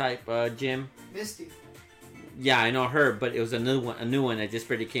gym. Misty. Yeah, I know her, but it was a new one that just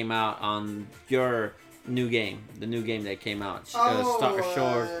pretty came out on your new game, the new game that came out.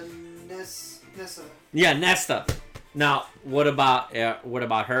 Nessa. Yeah, Nesta. Now, what about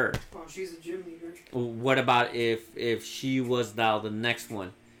her? Oh, she's a gym leader. What about if she was now the next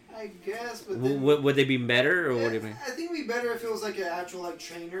one? I guess, but then, Would they be better, or what do you mean? I think it'd be better if it was like an actual like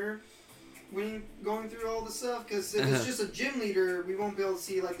trainer going through all the stuff. Because if it's just a gym leader, we won't be able to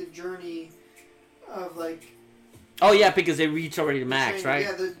see like the journey of like. Oh yeah, because they reach already the max, right?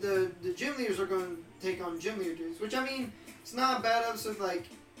 Yeah, the gym leaders are going to take on gym leader dudes, which I mean, it's not a bad episode. Like,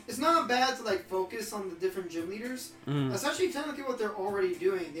 it's not bad to like focus on the different gym leaders. That's actually technically what they're already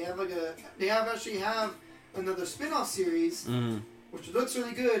doing. They have actually have another spin-off series, which looks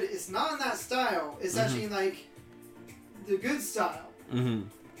really good. It's not in that style. It's actually like the good style.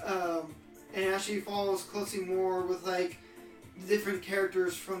 And it actually follows closely more with like different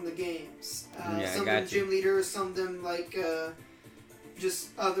characters from the games. Some of them gym leaders, some of them like just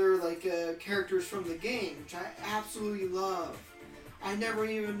other like characters from the game, which I absolutely love. I never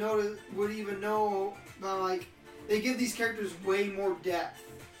even would even know about like they give these characters way more depth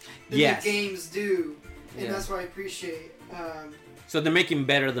than the games do, and that's what I appreciate. So they're making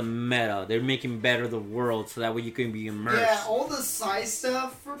better the meta. They're making better the world, so that way you can be immersed. Yeah, all the side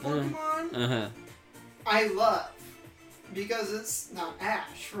stuff for Pokemon, I love. Because it's not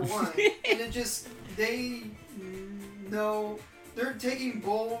Ash, for one. And it just, they know, they're taking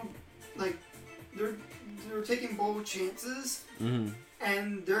bold, like, they're taking bold chances, and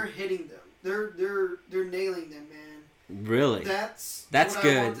they're hitting them. They're nailing them, man. Really? That's what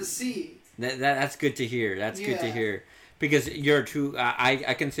good. I want to see. That's good to hear. That's good to hear. Because you're a true,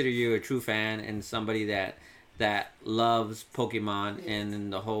 I consider you a true fan and somebody that loves Pokemon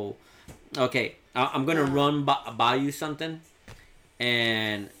and the whole, okay. I'm gonna run by you something,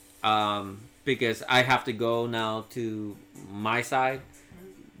 and because I have to go now to my side,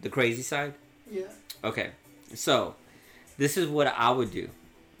 the crazy side. Yeah. Okay, so this is what I would do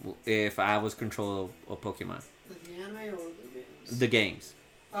if I was control of Pokemon. The anime or the games? The games.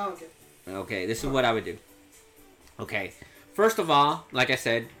 Oh, okay. Okay, this is what I would do. Okay, first of all, like I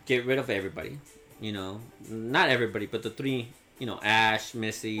said, get rid of everybody. You know, not everybody, but the three. You know, Ash,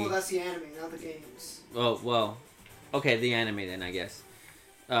 Missy. Well, that's the anime, not the games. Oh well, okay, the anime then I guess.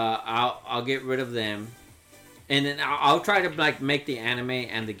 I'll get rid of them, and then I'll try to like make the anime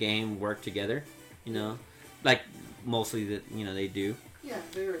and the game work together. You know, like mostly they do. Yeah,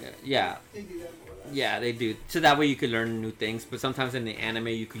 yeah. They do that more or less. Yeah, they do. So that way you can learn new things. But sometimes in the anime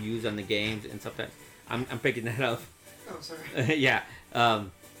you could use on the games and stuff. I'm picking that up. Oh, sorry. Yeah.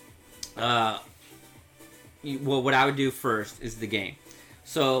 Well, what I would do first is the game.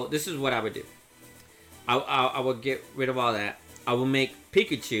 So this is what I would do. I would get rid of all that. I will make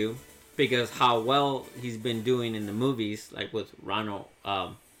Pikachu, because how well he's been doing in the movies, like with Ronald.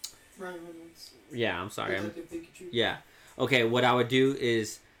 Ryan Reynolds. Yeah, I'm sorry. Pikachu. Yeah. Okay, what I would do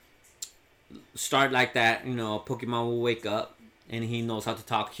is start like that. You know, Pokemon will wake up and he knows how to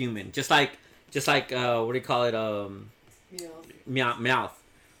talk human, just like what do you call it? Meowth,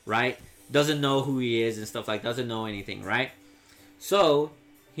 right? Doesn't know who he is and stuff like, doesn't know anything, right? So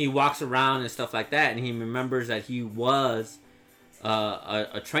he walks around and stuff like that, and he remembers that he was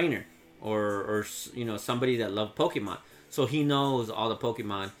a trainer or you know, somebody that loved Pokemon. So he knows all the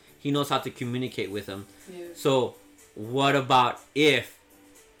Pokemon. He knows how to communicate with them. Yeah. So what about if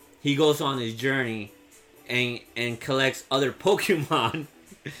he goes on his journey and collects other Pokemon?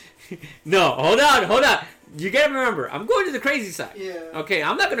 No, hold on. You gotta remember, I'm going to the crazy side. Yeah. Okay,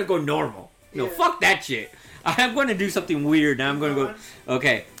 I'm not gonna go normal. No, fuck that shit. I'm going to do something weird. Now I'm going to go.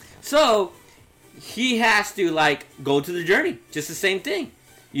 Okay, so he has to like go to the journey. Just the same thing.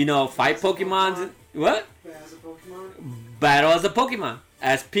 You know, fight Pokemon. What? As a Pokemon. Battle as a Pokemon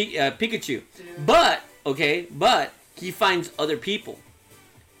as Pikachu. Yeah. But he finds other people,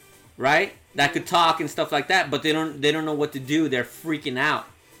 right? That could talk and stuff like that, but they don't know what to do. They're freaking out,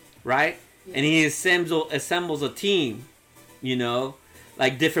 right? Yeah. And he assembles a team, you know,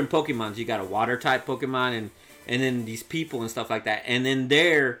 like different Pokemons. You got a water type Pokemon and then these people and stuff like that. And then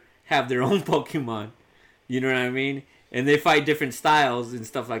they have their own Pokemon. You know what I mean? And they fight different styles and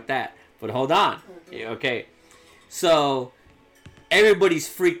stuff like that. But hold on. Okay. So everybody's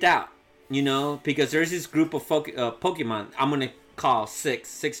freaked out, you know, because there's this group of Pokemon. I'm going to call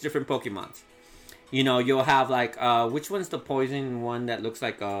six different Pokemons. You know, you'll have like which one's the poison one that looks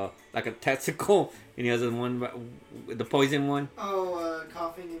like a testicle, and he has the poison one. Oh,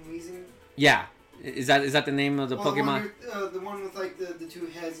 coughing and wheezing. Yeah, is that the name of the Pokemon? The one with like the two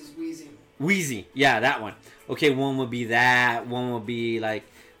heads is Wheezing. Wheezy, yeah, that one. Okay, one would be that. One would be like.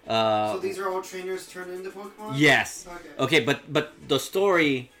 So these are all trainers turned into Pokemon. Yes. Okay, but the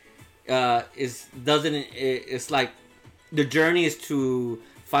story it's like the journey is to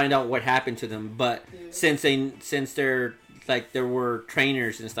find out what happened to them, but since they're like there were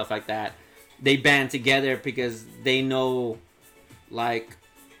trainers and stuff like that, they band together because they know which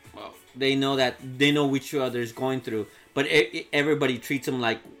other's going through, but everybody treats them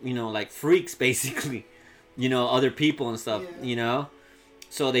like, you know, like freaks basically, you know, other people and stuff, you know.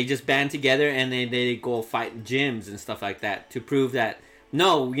 So they just band together and they go fight gyms and stuff like that to prove that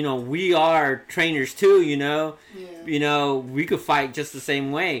no, you know, we are trainers too. You know, we could fight just the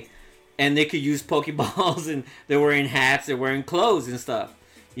same way, and they could use Pokeballs and they're wearing hats, they're wearing clothes and stuff.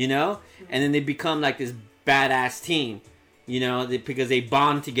 You know, and then they become like this badass team. You know, because they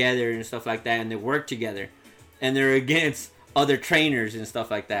bond together and stuff like that, and they work together, and they're against other trainers and stuff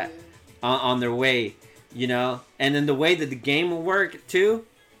like that on their way. You know, and then the way that the game will work too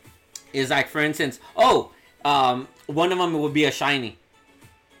is like, for instance, one of them will be a shiny.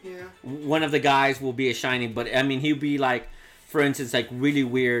 Yeah. One of the guys will be a shiny, but I mean, he'll be like, for instance, like really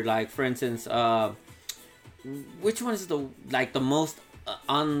weird. Like, for instance, which one is the most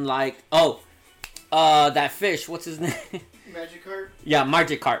unlike? That fish. What's his name? Magikarp. Yeah,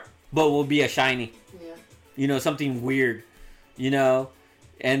 Magikarp, but will be a shiny. Yeah. You know, something weird. You know,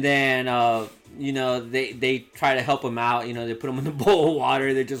 and then you know, they try to help him out. You know, they put him in a bowl of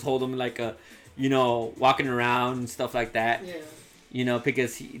water. They just hold him like a, you know, walking around and stuff like that. Yeah. You know,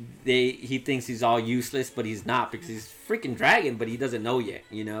 because he thinks he's all useless, but he's not, because he's freaking dragon, but he doesn't know yet.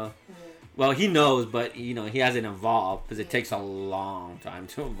 You know. Yeah. Well, he knows, but you know, he hasn't evolved because it takes a long time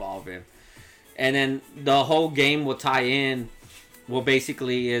to evolve him. And then the whole game will tie in. Well,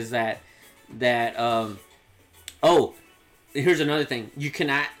 basically, is that here's another thing. You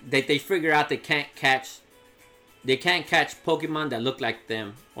cannot. They figure out they can't catch Pokemon that look like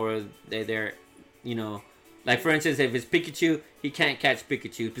them, or they're, you know, like, for instance, if it's Pikachu, he can't catch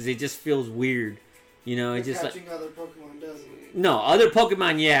Pikachu because it just feels weird. You know, it just catching other Pokemon doesn't. No, other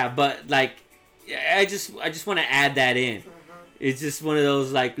Pokemon, yeah, but like, I just want to add that in. It's just one of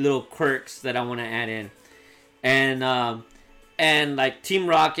those like little quirks that I want to add in, and like Team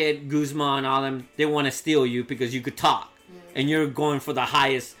Rocket, Guzman, all them, they want to steal you because you could talk, and you're going for the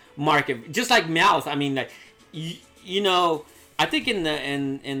highest market, just like Meowth. I mean, like, you know, I think in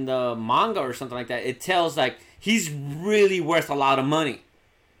the manga or something like that, it tells like he's really worth a lot of money.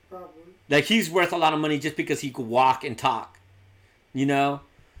 Probably. Like, he's worth a lot of money just because he could walk and talk, you know.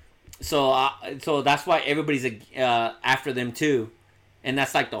 So that's why everybody's after them too, and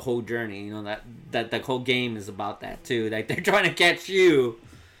that's like the whole journey. You know, that the whole game is about that too. Like, they're trying to catch you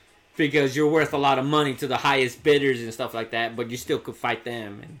because you're worth a lot of money to the highest bidders and stuff like that, but you still could fight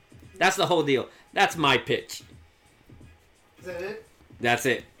them, and that's the whole deal. That's my pitch. Is that it? That's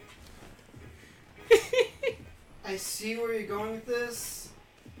it. I see where you're going with this.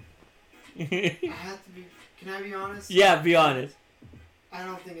 I have to be. Can I be honest? Yeah, be honest. I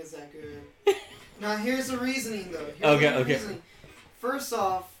don't think it's that good. Now, here's the reasoning, though. Okay. Reasoning. First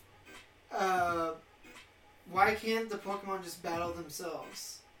off, why can't the Pokemon just battle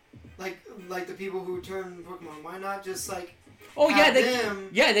themselves? Like the people who turn Pokemon. Why not just like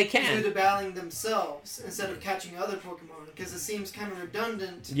they can do the battling themselves instead of catching other Pokemon? Because it seems kind of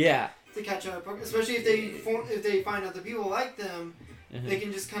redundant. Yeah. To catch other Pokemon, especially if they find other people like them, they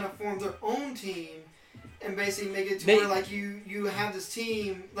can just kind of form their own team. And basically make it to where, like, you have this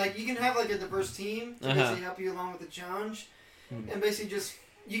team, like, you can have, like, a diverse team to basically help you along with the challenge. And basically just,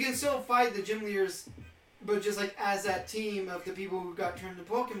 you can still fight the gym leaders, but just, like, as that team of the people who got turned to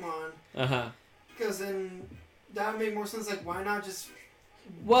Pokemon. Because then that would make more sense. Like, why not just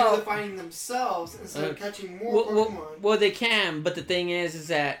do the fighting themselves instead of catching more Pokemon? Well, they can, but the thing is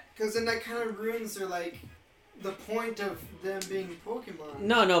that... Because then that kind of ruins their, like, the point of them being Pokemon.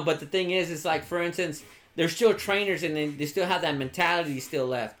 No, but the thing is like, for instance... They're still trainers, and they still have that mentality still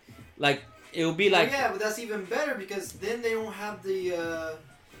left. Like, it will be like... Yeah, but that's even better, because then they don't have the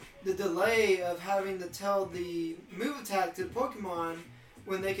delay of having to tell the move attack to the Pokemon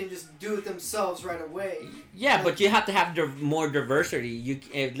when they can just do it themselves right away. Yeah, like, but you have to have more diversity.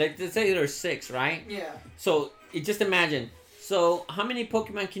 Like, let's say there's 6, right? Yeah. So, just imagine. So, how many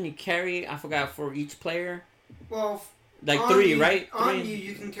Pokemon can you carry, I forgot, for each player? Well... Like 3, right? On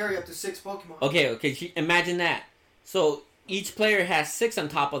you can carry up to 6 Pokemon. Okay. Imagine that. So each player has 6 on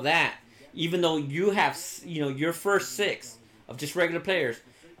top of that, even though you have, you know, your first 6 of just regular players,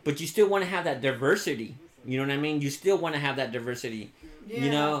 but you still want to have that diversity. You know what I mean? You still want to have that diversity. Yeah, you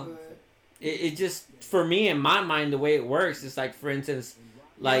know, it just, for me, in my mind, the way it works is like, for instance,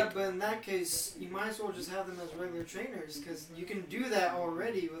 like... Yeah, but in that case, you might as well just have them as regular trainers, because you can do that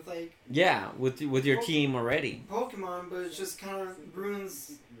already with, like... Yeah, with your team already. Pokemon, but it just kind of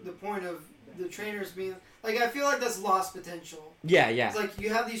ruins the point of the trainers being... Like, I feel like that's lost potential. Yeah. It's like,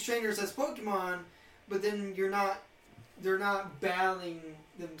 you have these trainers as Pokemon, but then they're not battling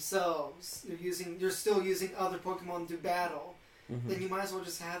themselves. They're still using other Pokemon to battle. Then you might as well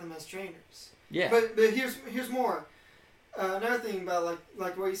just have them as trainers. Yeah. But here's more. Another thing about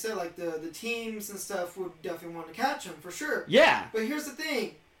like what you said, like the teams and stuff would definitely want to catch them for sure. Yeah. But here's the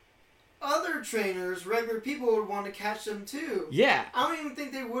thing: other trainers, regular people, would want to catch them too. Yeah. I don't even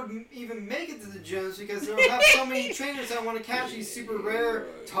think they would even make it to the gyms because they'll have so many trainers that want to catch these super rare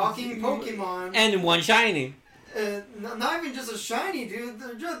talking Pokemon. And one shiny. Not even just a shiny, dude.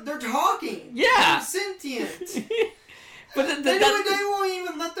 They're talking. Yeah. They're sentient. But they won't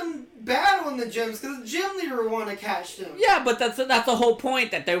even let them battle in the gyms because the gym leader will want to catch them. Yeah, but that's the whole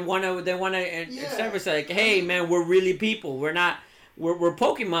point, that they want to establish, like, hey man, we're really people. We're not we're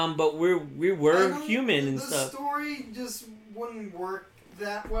Pokemon, but we're human and stuff. The story just wouldn't work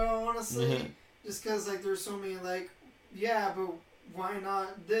that well, honestly. Mm-hmm. Just because like there's so many like, yeah, but why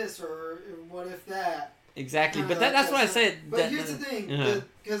not this or what if that? Exactly, but that's what I said. But here's the thing,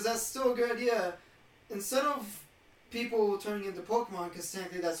 because that's still a good idea. Instead of people turning into Pokemon, because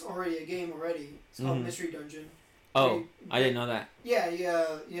technically that's already a game already. It's called Mystery Dungeon. Oh, I didn't know that. Yeah.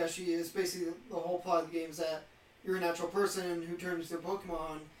 She is basically the whole plot of the game is that you're a natural person who turns into a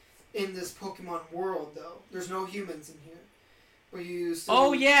Pokemon in this Pokemon world. Though there's no humans in here, but you. Still,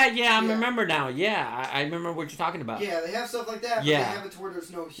 I remember now. Yeah, I remember what you're talking about. Yeah, they have stuff like that. Yeah. But they have it to where there's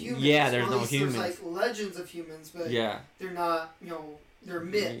no humans. Yeah, there's no humans. There's like legends of humans, but they're not. They're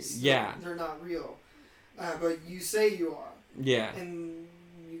myths. Yeah. They're not real. But you say you are. Yeah. And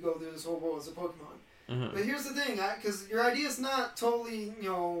you go through this whole world as a Pokemon. Mm-hmm. But here's the thing, because your idea is not totally,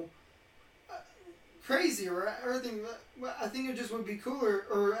 crazy or everything. I think it just would be cooler,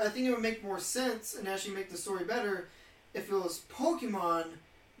 or I think it would make more sense and actually make the story better if it was Pokemon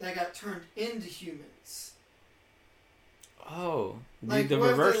that got turned into humans. Oh, like the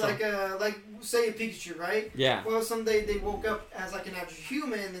what reversal. If like say a Pikachu, right? Yeah. Well, someday they woke up as like an actual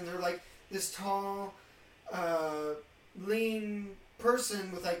human, and they're like this tall, lean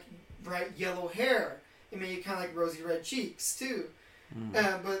person with like bright yellow hair and maybe kind of like rosy red cheeks too.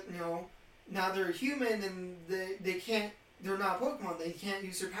 But now they're human and they're not Pokemon. They can't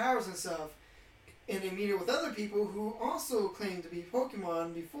use their powers and stuff. And they meet up with other people who also claim to be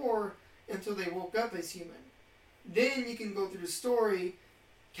Pokemon before until they woke up as human. Then you can go through the story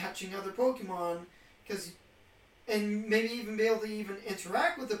catching other Pokemon and maybe even be able to even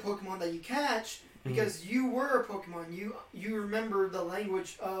interact with the Pokemon that you catch because you were a Pokemon. You remember the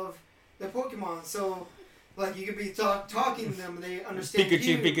language of the Pokemon. So like you could be talking to them and they understand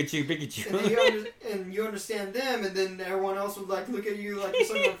Pikachu. And you understand them, and then everyone else would like look at you like you're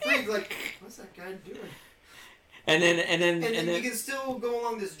some kind of freak, like what's that guy doing? And then you can still go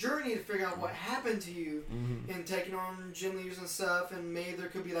along this journey to figure out what happened to you and taking on gym leaders and stuff, and maybe there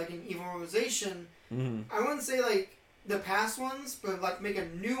could be like an evil organization. I wouldn't say like the past ones, but like make a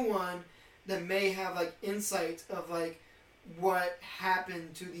new one that may have like insight of like what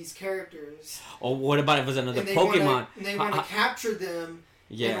happened to these characters. Or what about if it was another Pokemon? They want to capture them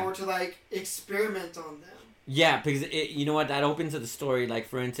in order to like experiment on them. Yeah, because you know what, that opens to the story. Like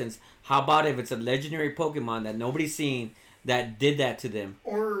for instance, how about if it's a legendary Pokemon that nobody's seen that did that to them?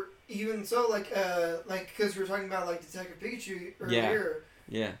 Or even so, like because we were talking about like Detective Pikachu earlier.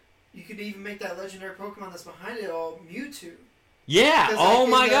 Yeah. You could even make that legendary Pokemon that's behind it all Mewtwo. Yeah. Oh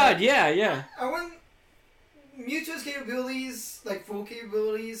my God. Yeah. I wouldn't. Mewtwo's capabilities, like full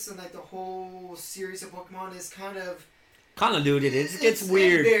capabilities, and like the whole series of Pokemon is kind of convoluted. It gets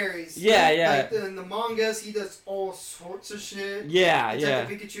weird. It varies. Yeah. Like in the mangas, he does all sorts of shit. Yeah.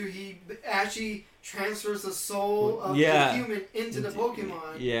 Pikachu, he actually transfers the soul of the human into the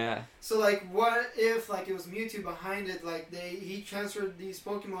Pokemon. Yeah. So like, what if like it was Mewtwo behind it? Like he transferred these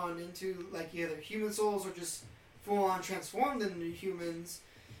Pokemon into like either human souls or just full on transformed them into humans.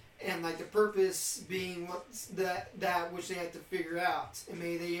 And like the purpose being that which they have to figure out, and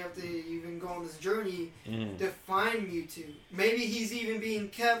maybe they have to even go on this journey to find Mewtwo. Maybe he's even being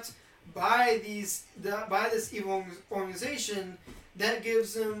kept by this evil organization that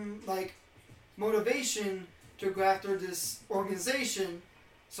gives them like motivation to go after this organization.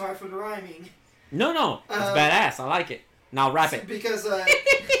 Sorry for the rhyming. No, it's badass. I like it. Now rap it. Because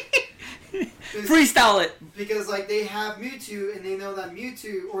freestyle it. Because like they have Mewtwo and they know that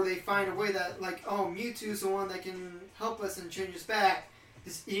Mewtwo, or they find a way that like, oh, Mewtwo's the one that can help us and change us back.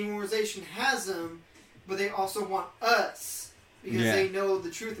 This evil organization has them, but they also want us because they know the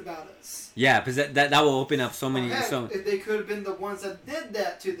truth about us. Yeah, because that will open up so many. They could have been the ones that did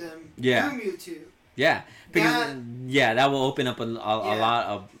that to them through Mewtwo. Yeah, because that will open up a lot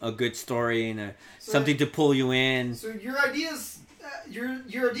of a good story and something to pull you in. So your ideas.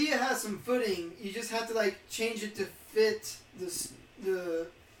 Your idea has some footing. You just have to like change it to fit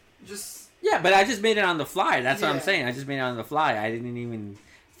Yeah, but I just made it on the fly. That's what I'm saying. I just made it on the fly. I didn't even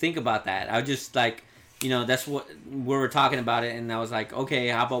think about that. I just like that's what we were talking about it, and I was like, okay,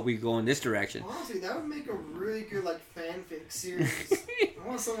 how about we go in this direction? Honestly, that would make a really good like fanfic series. I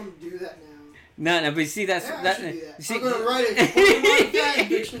want someone to do that now. No, but see, that's Yeah, I that. should do that. See, I'm gonna write a Pokemon fan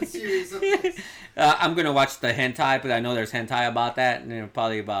fiction series of this. I'm gonna watch the hentai, but I know there's hentai about that, and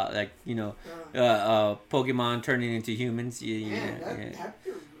probably about like Pokemon turning into humans. Man, that'd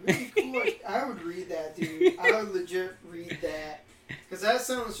be really cool. I would read that, dude. I would legit read that. Because that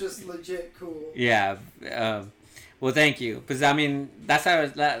sounds just legit cool. Yeah. Well, thank you. Because, I mean, that's how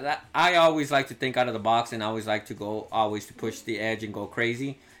I always like to think out of the box, and I always like to go, always to push the edge and go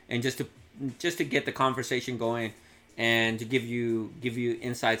crazy. And just to get the conversation going and to give you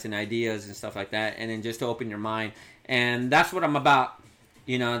insights and ideas and stuff like that. And then just to open your mind. And that's what I'm about.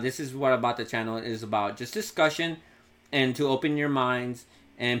 This is what about the channel is about. Just discussion and to open your minds.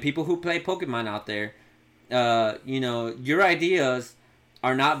 And people who play Pokemon out there, your ideas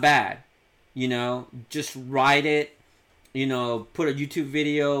are not bad. Just write it, put a YouTube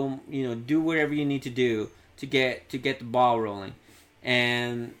video, do whatever you need to do to get the ball rolling.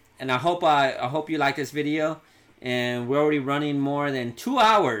 And I hope you like this video. And we're already running more than 2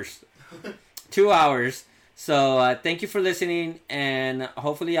 hours. 2 hours. So thank you for listening, and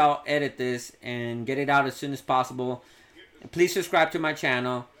hopefully I'll edit this and get it out as soon as possible. Please subscribe to my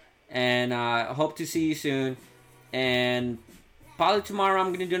channel, and I hope to see you soon. And probably tomorrow I'm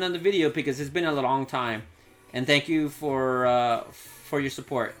going to do another video because it's been a long time. And thank you for your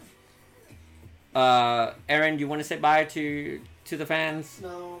support. Aaron, you want to say bye to the fans?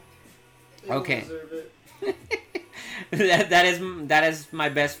 No. Okay. Deserve it. that is my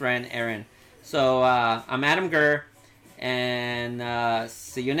best friend, Aaron. So I'm Adam Gurr, and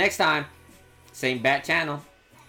see you next time. Same Bat Channel.